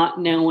not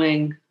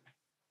knowing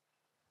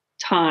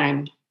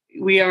time.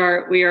 We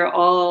are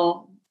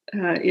all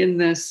in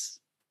this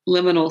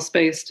liminal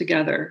space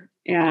together.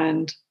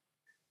 And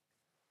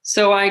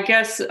so I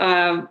guess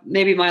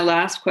maybe my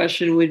last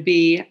question would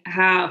be,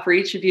 how, for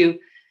each of you,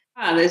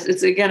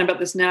 it's again about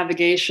this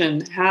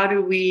navigation. How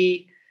do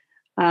we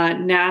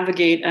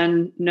navigate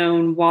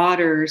unknown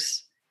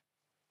waters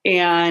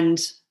and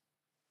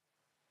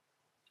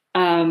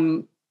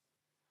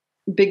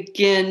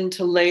begin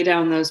to lay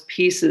down those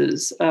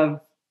pieces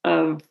of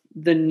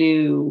the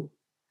new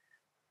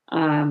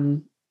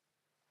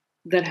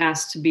that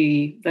has to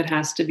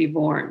be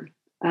born?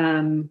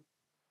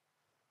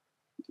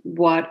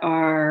 What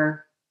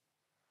are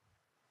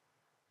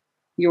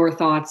your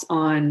thoughts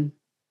on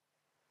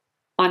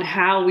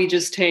how we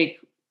just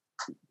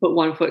put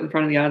one foot in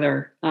front of the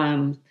other?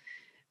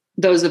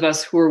 Those of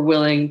us who are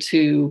willing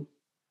to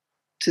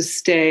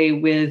stay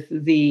with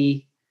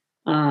the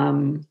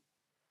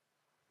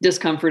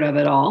discomfort of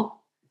it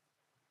all.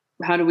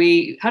 How do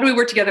we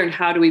work together, and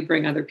how do we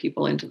bring other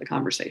people into the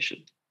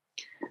conversation?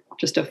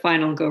 Just a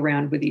final go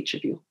round with each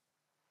of you.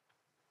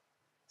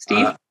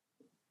 Steve?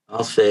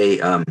 I'll say,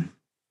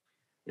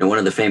 one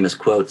of the famous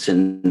quotes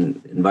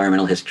in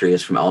environmental history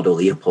is from Aldo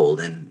Leopold,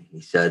 and he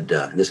said,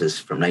 this is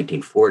from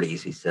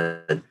 1940s. He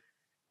said,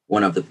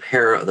 one of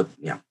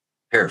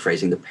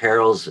paraphrasing, the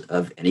perils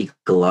of an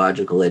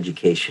ecological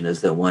education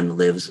is that one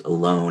lives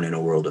alone in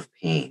a world of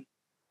pain.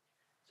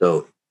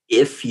 So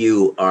if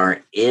you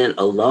are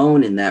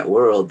alone in that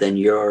world, then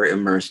you're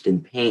immersed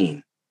in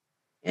pain,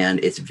 and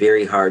it's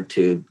very hard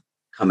to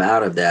come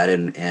out of that,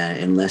 and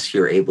unless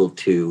you're able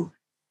to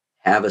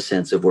have a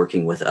sense of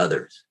working with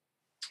others.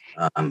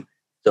 I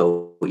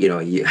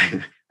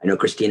know,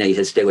 Christina, you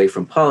said stay away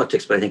from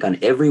politics, but I think on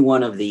every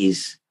one of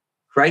these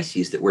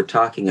crises that we're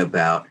talking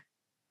about,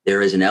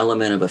 there is an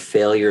element of a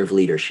failure of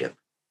leadership.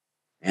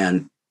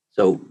 And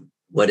so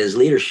what is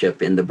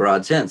leadership in the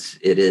broad sense?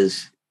 It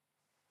is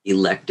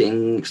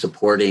electing,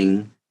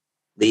 supporting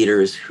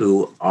leaders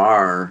who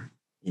are,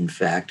 in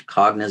fact,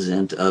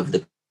 cognizant of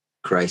the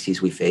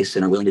crises we face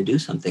and are willing to do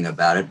something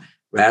about it,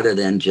 rather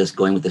than just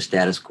going with the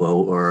status quo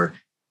or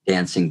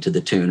dancing to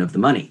the tune of the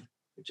money,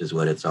 which is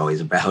what it's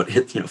always about.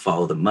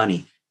 Follow the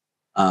money.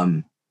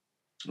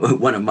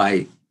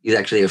 He's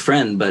actually a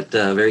friend, but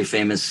very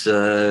famous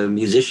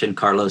musician,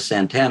 Carlos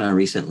Santana,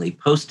 recently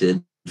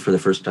posted for the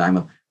first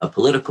time a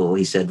political.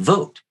 He said,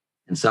 vote.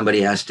 And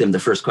somebody asked him the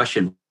first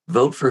question,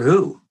 vote for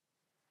who?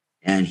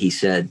 And he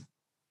said,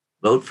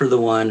 vote for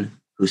the one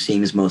who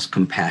seems most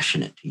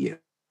compassionate to you.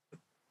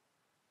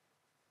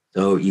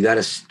 So you got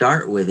to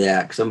start with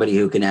that, somebody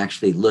who can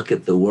actually look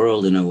at the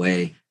world in a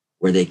way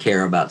where they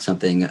care about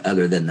something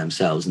other than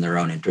themselves and their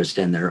own interest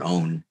and their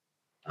own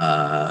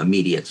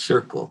immediate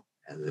circle,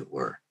 as it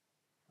were.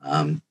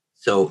 I'll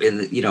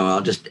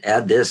just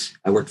add this.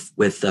 I worked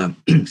with,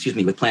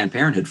 with Planned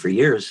Parenthood for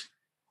years,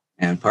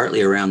 and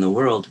partly around the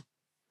world.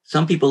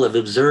 Some people have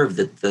observed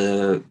that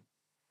the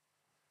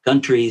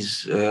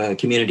countries,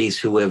 communities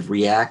who have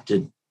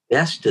reacted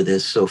best to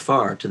this so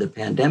far, to the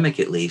pandemic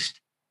at least,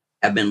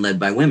 have been led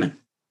by women.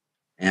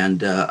 And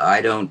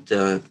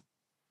that's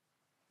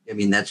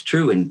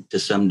true to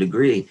some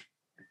degree.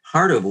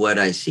 Part of what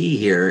I see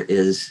here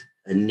is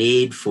a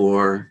need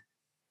for,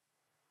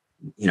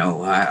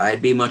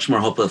 I'd be much more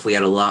hopeful if we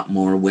had a lot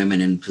more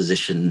women in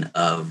position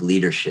of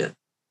leadership.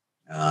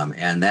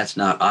 And that's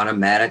not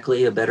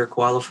automatically a better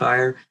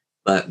qualifier,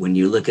 but when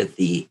you look at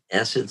the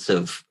essence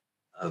of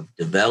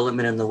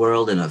development in the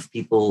world and of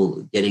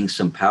people getting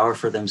some power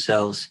for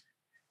themselves,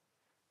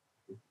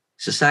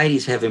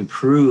 societies have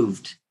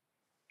improved.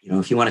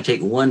 If you want to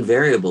take one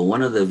variable,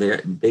 one of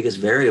the biggest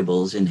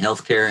variables in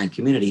healthcare and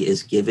community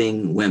is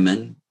giving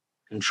women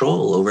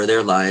control over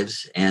their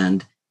lives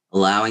and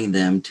allowing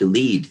them to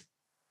lead.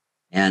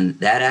 And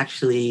that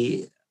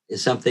actually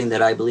is something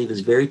that I believe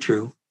is very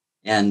true.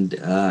 And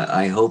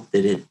I hope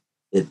that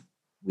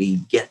we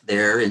get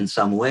there in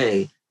some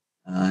way,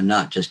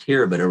 not just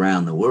here, but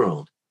around the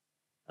world.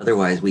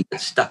 Otherwise, we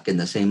get stuck in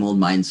the same old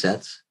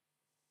mindsets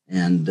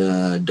and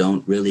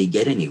don't really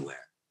get anywhere.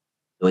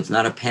 So it's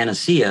not a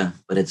panacea,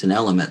 but it's an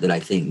element that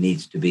I think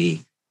needs to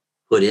be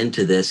put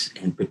into this,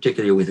 and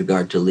particularly with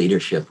regard to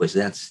leadership, which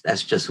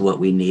that's just what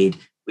we need.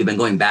 We've been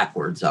going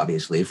backwards,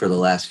 obviously, for the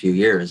last few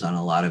years on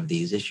a lot of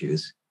these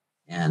issues,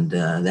 and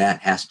that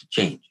has to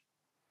change.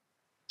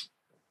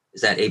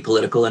 Is that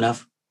apolitical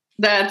enough?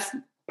 That's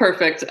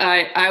perfect.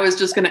 I was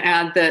just going to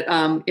add that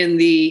in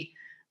the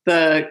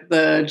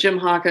Jim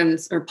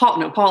Hawkins or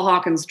Paul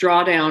Hawkins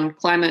drawdown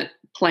climate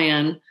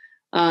plan,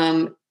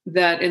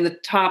 that in the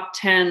top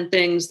 10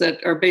 things that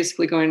are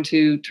basically going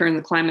to turn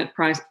the climate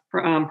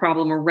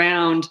problem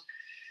around,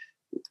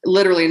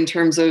 literally in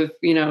terms of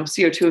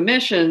CO2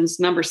 emissions,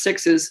 number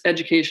 6 is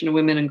education of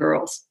women and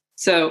girls.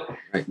 So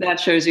That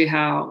shows you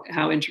how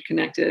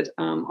interconnected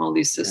all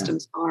these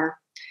systems are.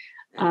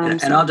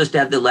 And I'll just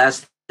add the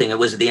last thing. It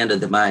was at the end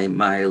of my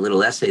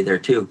little essay there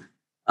too.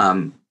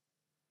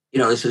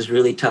 This is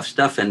really tough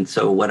stuff. And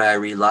so what I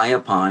rely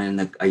upon,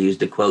 and I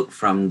used a quote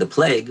from The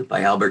Plague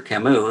by Albert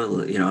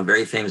Camus, a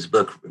very famous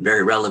book,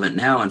 very relevant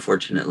now,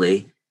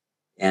 unfortunately.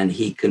 And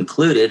he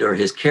concluded, or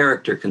his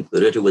character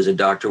concluded, who was a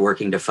doctor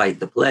working to fight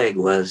the plague,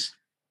 was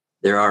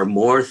there are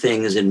more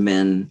things in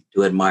men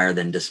to admire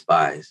than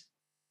despise.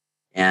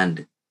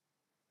 And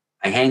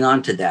I hang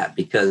on to that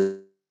because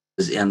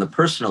on the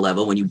personal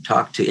level, when you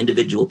talk to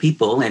individual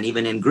people and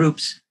even in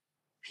groups,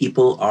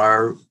 people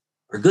are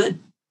good.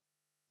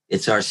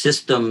 It's our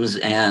systems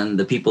and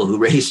the people who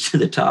raise to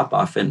the top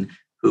often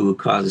who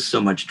cause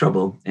so much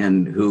trouble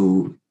and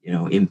who,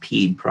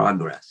 impede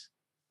progress.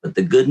 But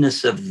the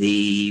goodness of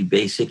the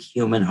basic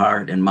human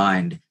heart and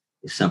mind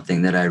is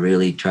something that I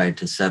really try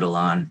to settle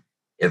on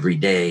every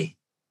day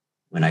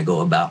when I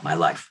go about my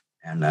life.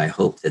 And I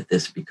hope that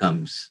this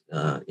becomes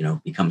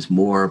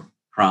more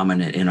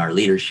prominent in our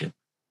leadership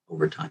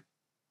over time.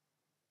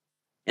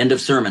 End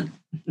of sermon.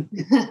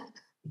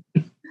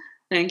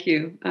 Thank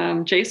you.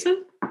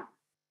 Jason?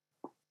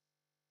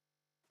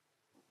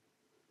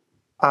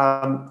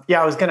 I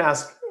was going to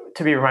ask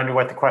to be reminded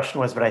what the question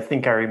was, but I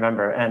think I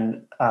remember.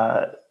 And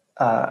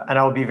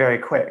I will be very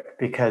quick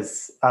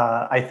because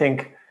I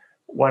think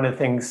one of the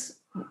things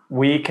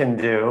we can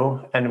do,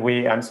 and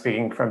I'm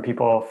speaking from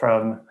people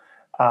from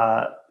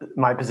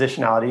my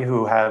positionality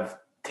who have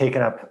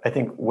taken up, I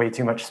think, way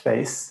too much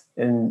space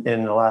in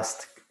the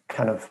last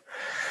kind of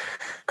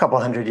couple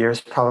hundred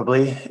years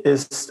probably,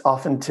 is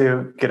often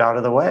to get out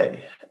of the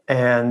way.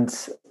 And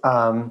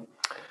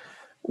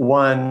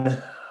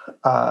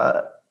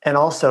and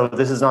also,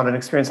 this is not an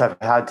experience I've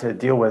had to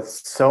deal with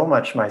so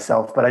much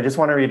myself, but I just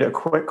want to read a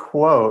quick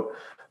quote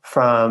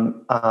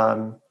from,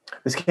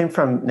 this came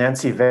from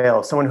Nancy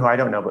Vale, someone who I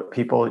don't know, but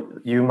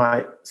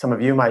some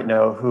of you might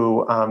know,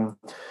 who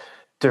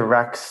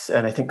directs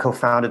and I think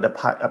co-founded the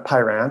Pi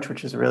Ranch,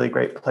 which is a really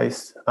great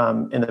place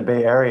in the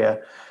Bay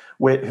Area,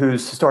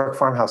 whose historic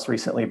farmhouse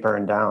recently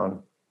burned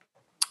down.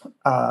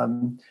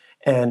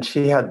 And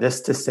she had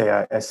this to say.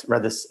 I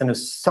read this, and it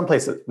was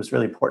someplace that was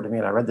really important to me,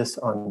 and I read this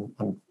on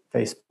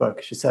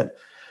Facebook. She said,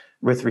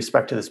 with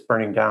respect to this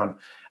burning down,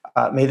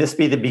 may this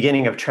be the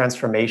beginning of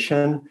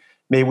transformation.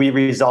 May we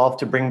resolve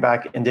to bring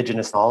back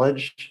Indigenous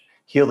knowledge,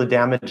 heal the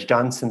damage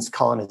done since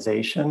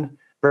colonization,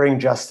 bring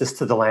justice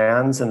to the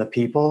lands and the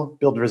people,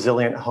 build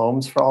resilient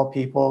homes for all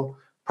people,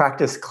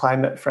 practice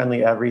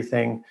climate-friendly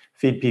everything,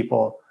 feed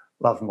people,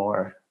 love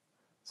more.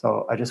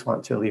 So I just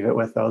want to leave it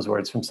with those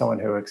words from someone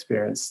who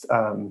experienced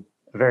a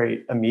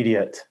very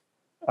immediate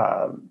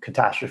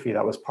catastrophe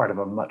that was part of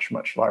a much,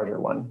 much larger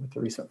one with the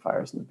recent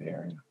fires in the Bay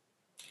Area.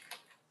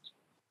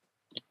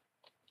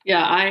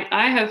 Yeah,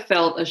 I have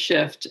felt a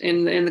shift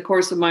in the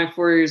course of my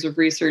 4 years of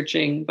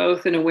researching,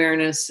 both in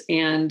awareness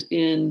and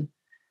in,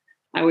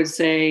 I would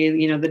say,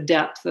 the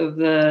depth of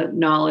the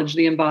knowledge,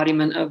 the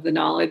embodiment of the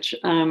knowledge.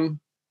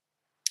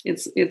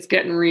 It's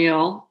getting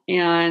real,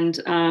 and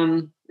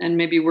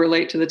maybe we're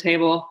late to the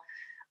table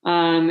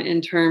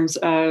in terms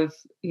of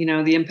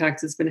the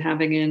impacts it's been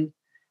having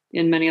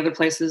in many other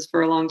places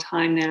for a long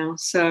time now.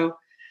 So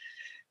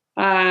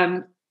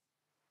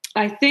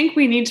I think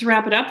we need to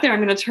wrap it up there. I'm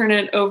going to turn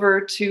it over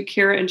to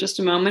Kira in just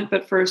a moment.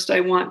 But first, I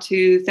want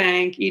to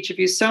thank each of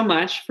you so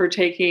much for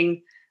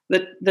taking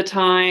the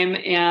time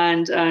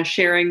and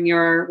sharing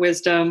your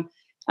wisdom.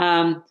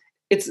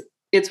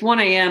 It's 1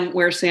 a.m.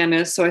 where Sam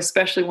is, so I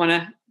especially want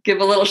to give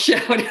a little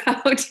shout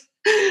out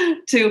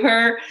to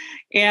her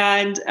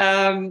and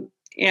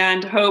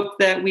hope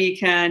that we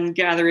can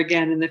gather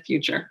again in the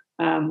future.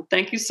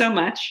 Thank you so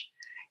much.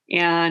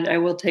 And I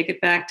will take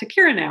it back to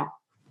Kira now.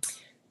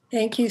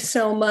 Thank you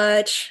so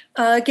much.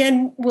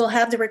 Again, we'll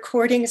have the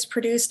recordings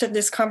produced of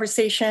this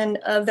conversation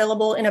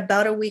available in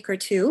about a week or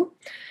two.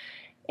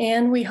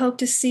 And we hope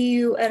to see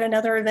you at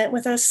another event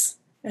with us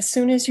as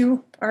soon as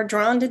you are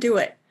drawn to do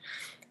it.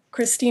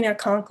 Christina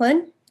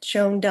Conklin,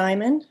 Joan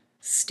Diamond,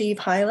 Steve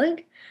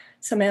Heilig,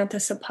 Samantha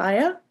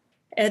Sapaya,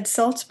 Ed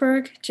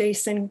Salzberg,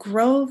 Jason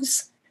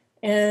Groves,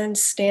 and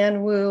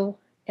Stan Wu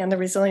and the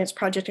Resilience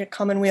Project at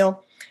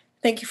Commonweal.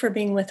 Thank you for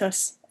being with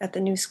us at the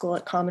New School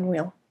at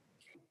Commonweal.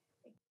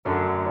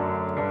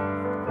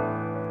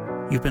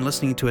 You've been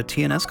listening to a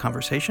TNS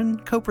conversation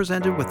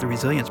co-presented with the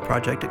Resilience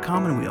Project at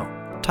Commonweal,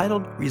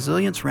 titled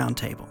Resilience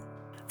Roundtable.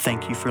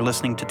 Thank you for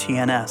listening to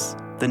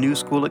TNS, the New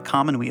School at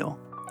Commonweal.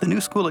 The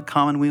New School at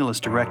Commonweal is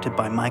directed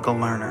by Michael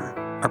Lerner.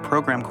 Our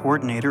program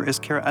coordinator is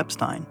Kara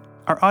Epstein.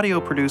 Our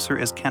audio producer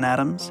is Ken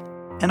Adams.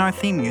 And our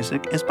theme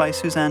music is by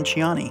Suzanne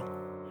Ciani.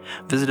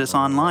 Visit us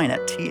online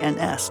at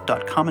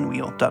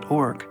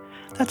tns.commonweal.org.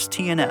 That's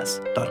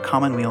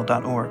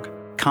tns.commonweal.org.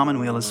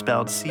 Commonweal is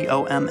spelled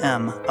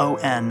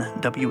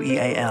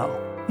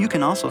COMMONWEAL. You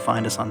can also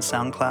find us on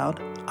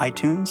SoundCloud,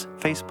 iTunes,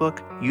 Facebook,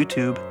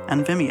 YouTube,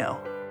 and Vimeo.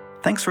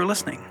 Thanks for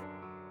listening.